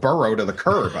kicked Joe Burrow to the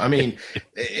curb. I mean,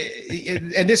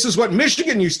 and this is what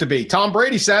Michigan used to be. Tom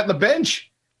Brady sat on the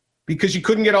bench because you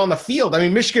couldn't get on the field. I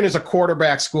mean, Michigan is a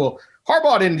quarterback school.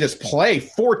 Harbaugh didn't just play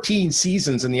 14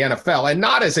 seasons in the NFL, and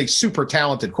not as a super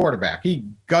talented quarterback. He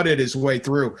gutted his way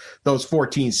through those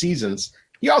 14 seasons.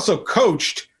 He also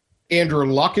coached Andrew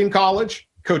Luck in college,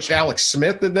 coached Alex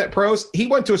Smith in that pros. He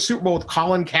went to a Super Bowl with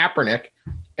Colin Kaepernick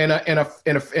in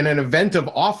an inventive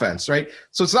offense, right?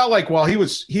 So it's not like, well, he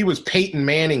was Peyton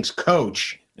Manning's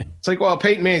coach. It's like, well,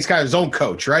 Peyton Manning's kind of his own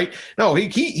coach, right? No,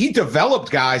 he developed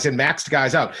guys and maxed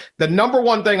guys out.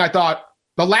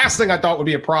 The last thing I thought would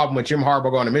be a problem with Jim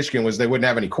Harbaugh going to Michigan was they wouldn't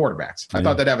have any quarterbacks. I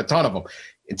thought they'd have a ton of them.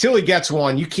 Until he gets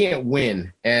one, you can't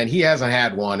win, and he hasn't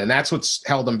had one, and that's what's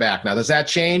held him back. Now, does that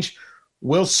change?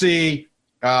 We'll see.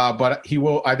 But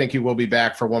I think he will be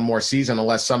back for one more season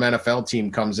unless some NFL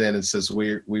team comes in and says,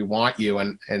 we want you.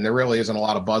 And there really isn't a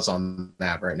lot of buzz on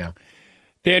that right now.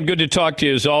 Dan, good to talk to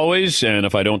you as always. And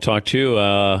if I don't talk to you,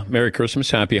 Merry Christmas,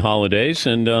 Happy Holidays,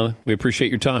 and we appreciate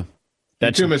your time.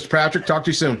 That's you too, Mr. Patrick. Talk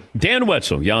to you soon. Dan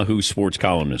Wetzel, Yahoo Sports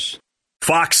columnist.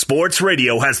 Fox Sports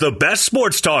Radio has the best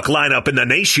sports talk lineup in the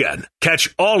nation.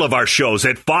 Catch all of our shows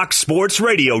at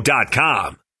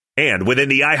foxsportsradio.com. And within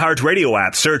the iHeartRadio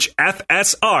app, search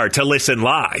FSR to listen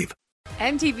live.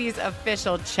 MTV's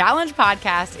official Challenge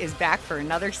podcast is back for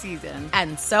another season.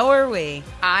 And so are we.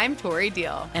 I'm Tori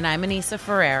Deal. And I'm Anissa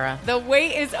Ferreira. The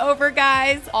wait is over,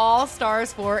 guys. All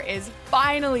Stars 4 is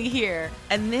finally here.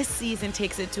 And this season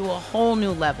takes it to a whole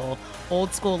new level.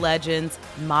 Old school legends,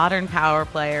 modern power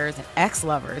players, and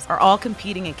ex-lovers are all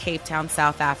competing in Cape Town,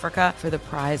 South Africa for the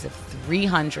prize of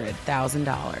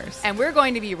 $300,000. And we're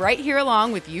going to be right here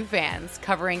along with you fans,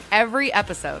 covering every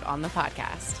episode on the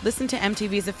podcast. Listen to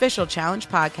MTV's official Challenge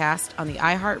podcast on the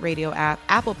iHeartRadio app,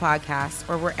 Apple Podcasts,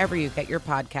 or wherever you get your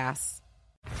podcasts.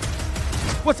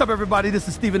 What's up, everybody? This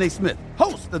is Stephen A. Smith,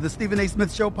 host of the Stephen A.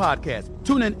 Smith Show podcast.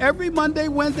 Tune in every Monday,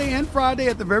 Wednesday, and Friday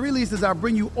at the very least as I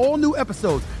bring you all new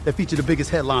episodes that feature the biggest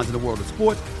headlines in the world of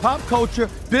sports, pop culture,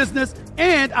 business,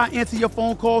 and I answer your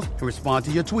phone calls and respond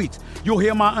to your tweets. You'll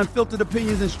hear my unfiltered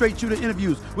opinions and straight-shooter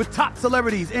interviews with top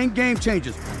celebrities and game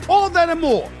changers. All that and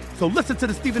more. So listen to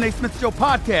the Stephen A. Smith Show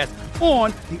podcast on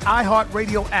the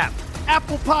iHeartRadio app,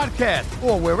 Apple Podcasts,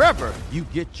 or wherever you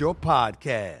get your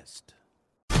podcast.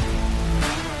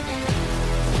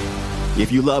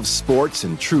 If you love sports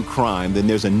and true crime, then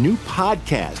there's a new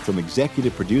podcast from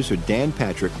executive producer Dan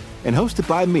Patrick and hosted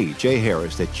by me, Jay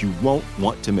Harris, that you won't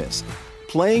want to miss.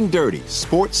 Playing Dirty: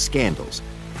 Sports Scandals.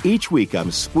 Each week,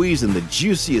 I'm squeezing the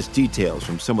juiciest details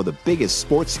from some of the biggest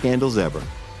sports scandals ever.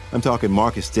 I'm talking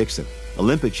Marcus Dixon,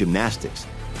 Olympic gymnastics,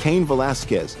 Cain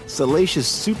Velasquez, salacious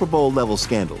Super Bowl-level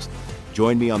scandals.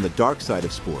 Join me on the dark side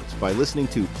of sports by listening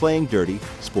to Playing Dirty: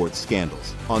 Sports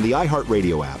Scandals on the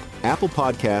iHeartRadio app, Apple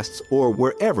Podcasts, or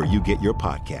wherever you get your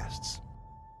podcasts.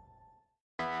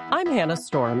 I'm Hannah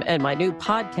Storm, and my new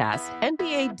podcast,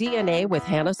 NBA DNA with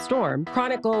Hannah Storm,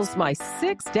 chronicles my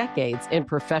 6 decades in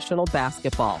professional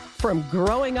basketball. From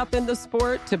growing up in the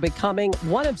sport to becoming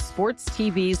one of sports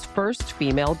TV's first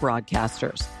female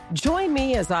broadcasters. Join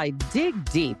me as I dig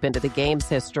deep into the game's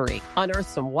history, unearth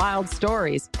some wild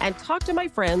stories, and talk to my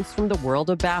friends from the world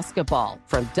of basketball,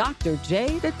 from Dr.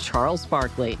 J to Charles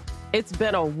Barkley. It's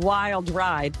been a wild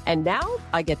ride, and now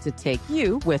I get to take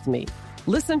you with me.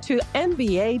 Listen to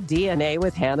NBA DNA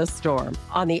with Hannah Storm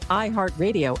on the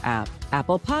iHeartRadio app,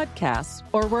 Apple Podcasts,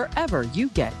 or wherever you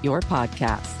get your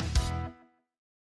podcasts.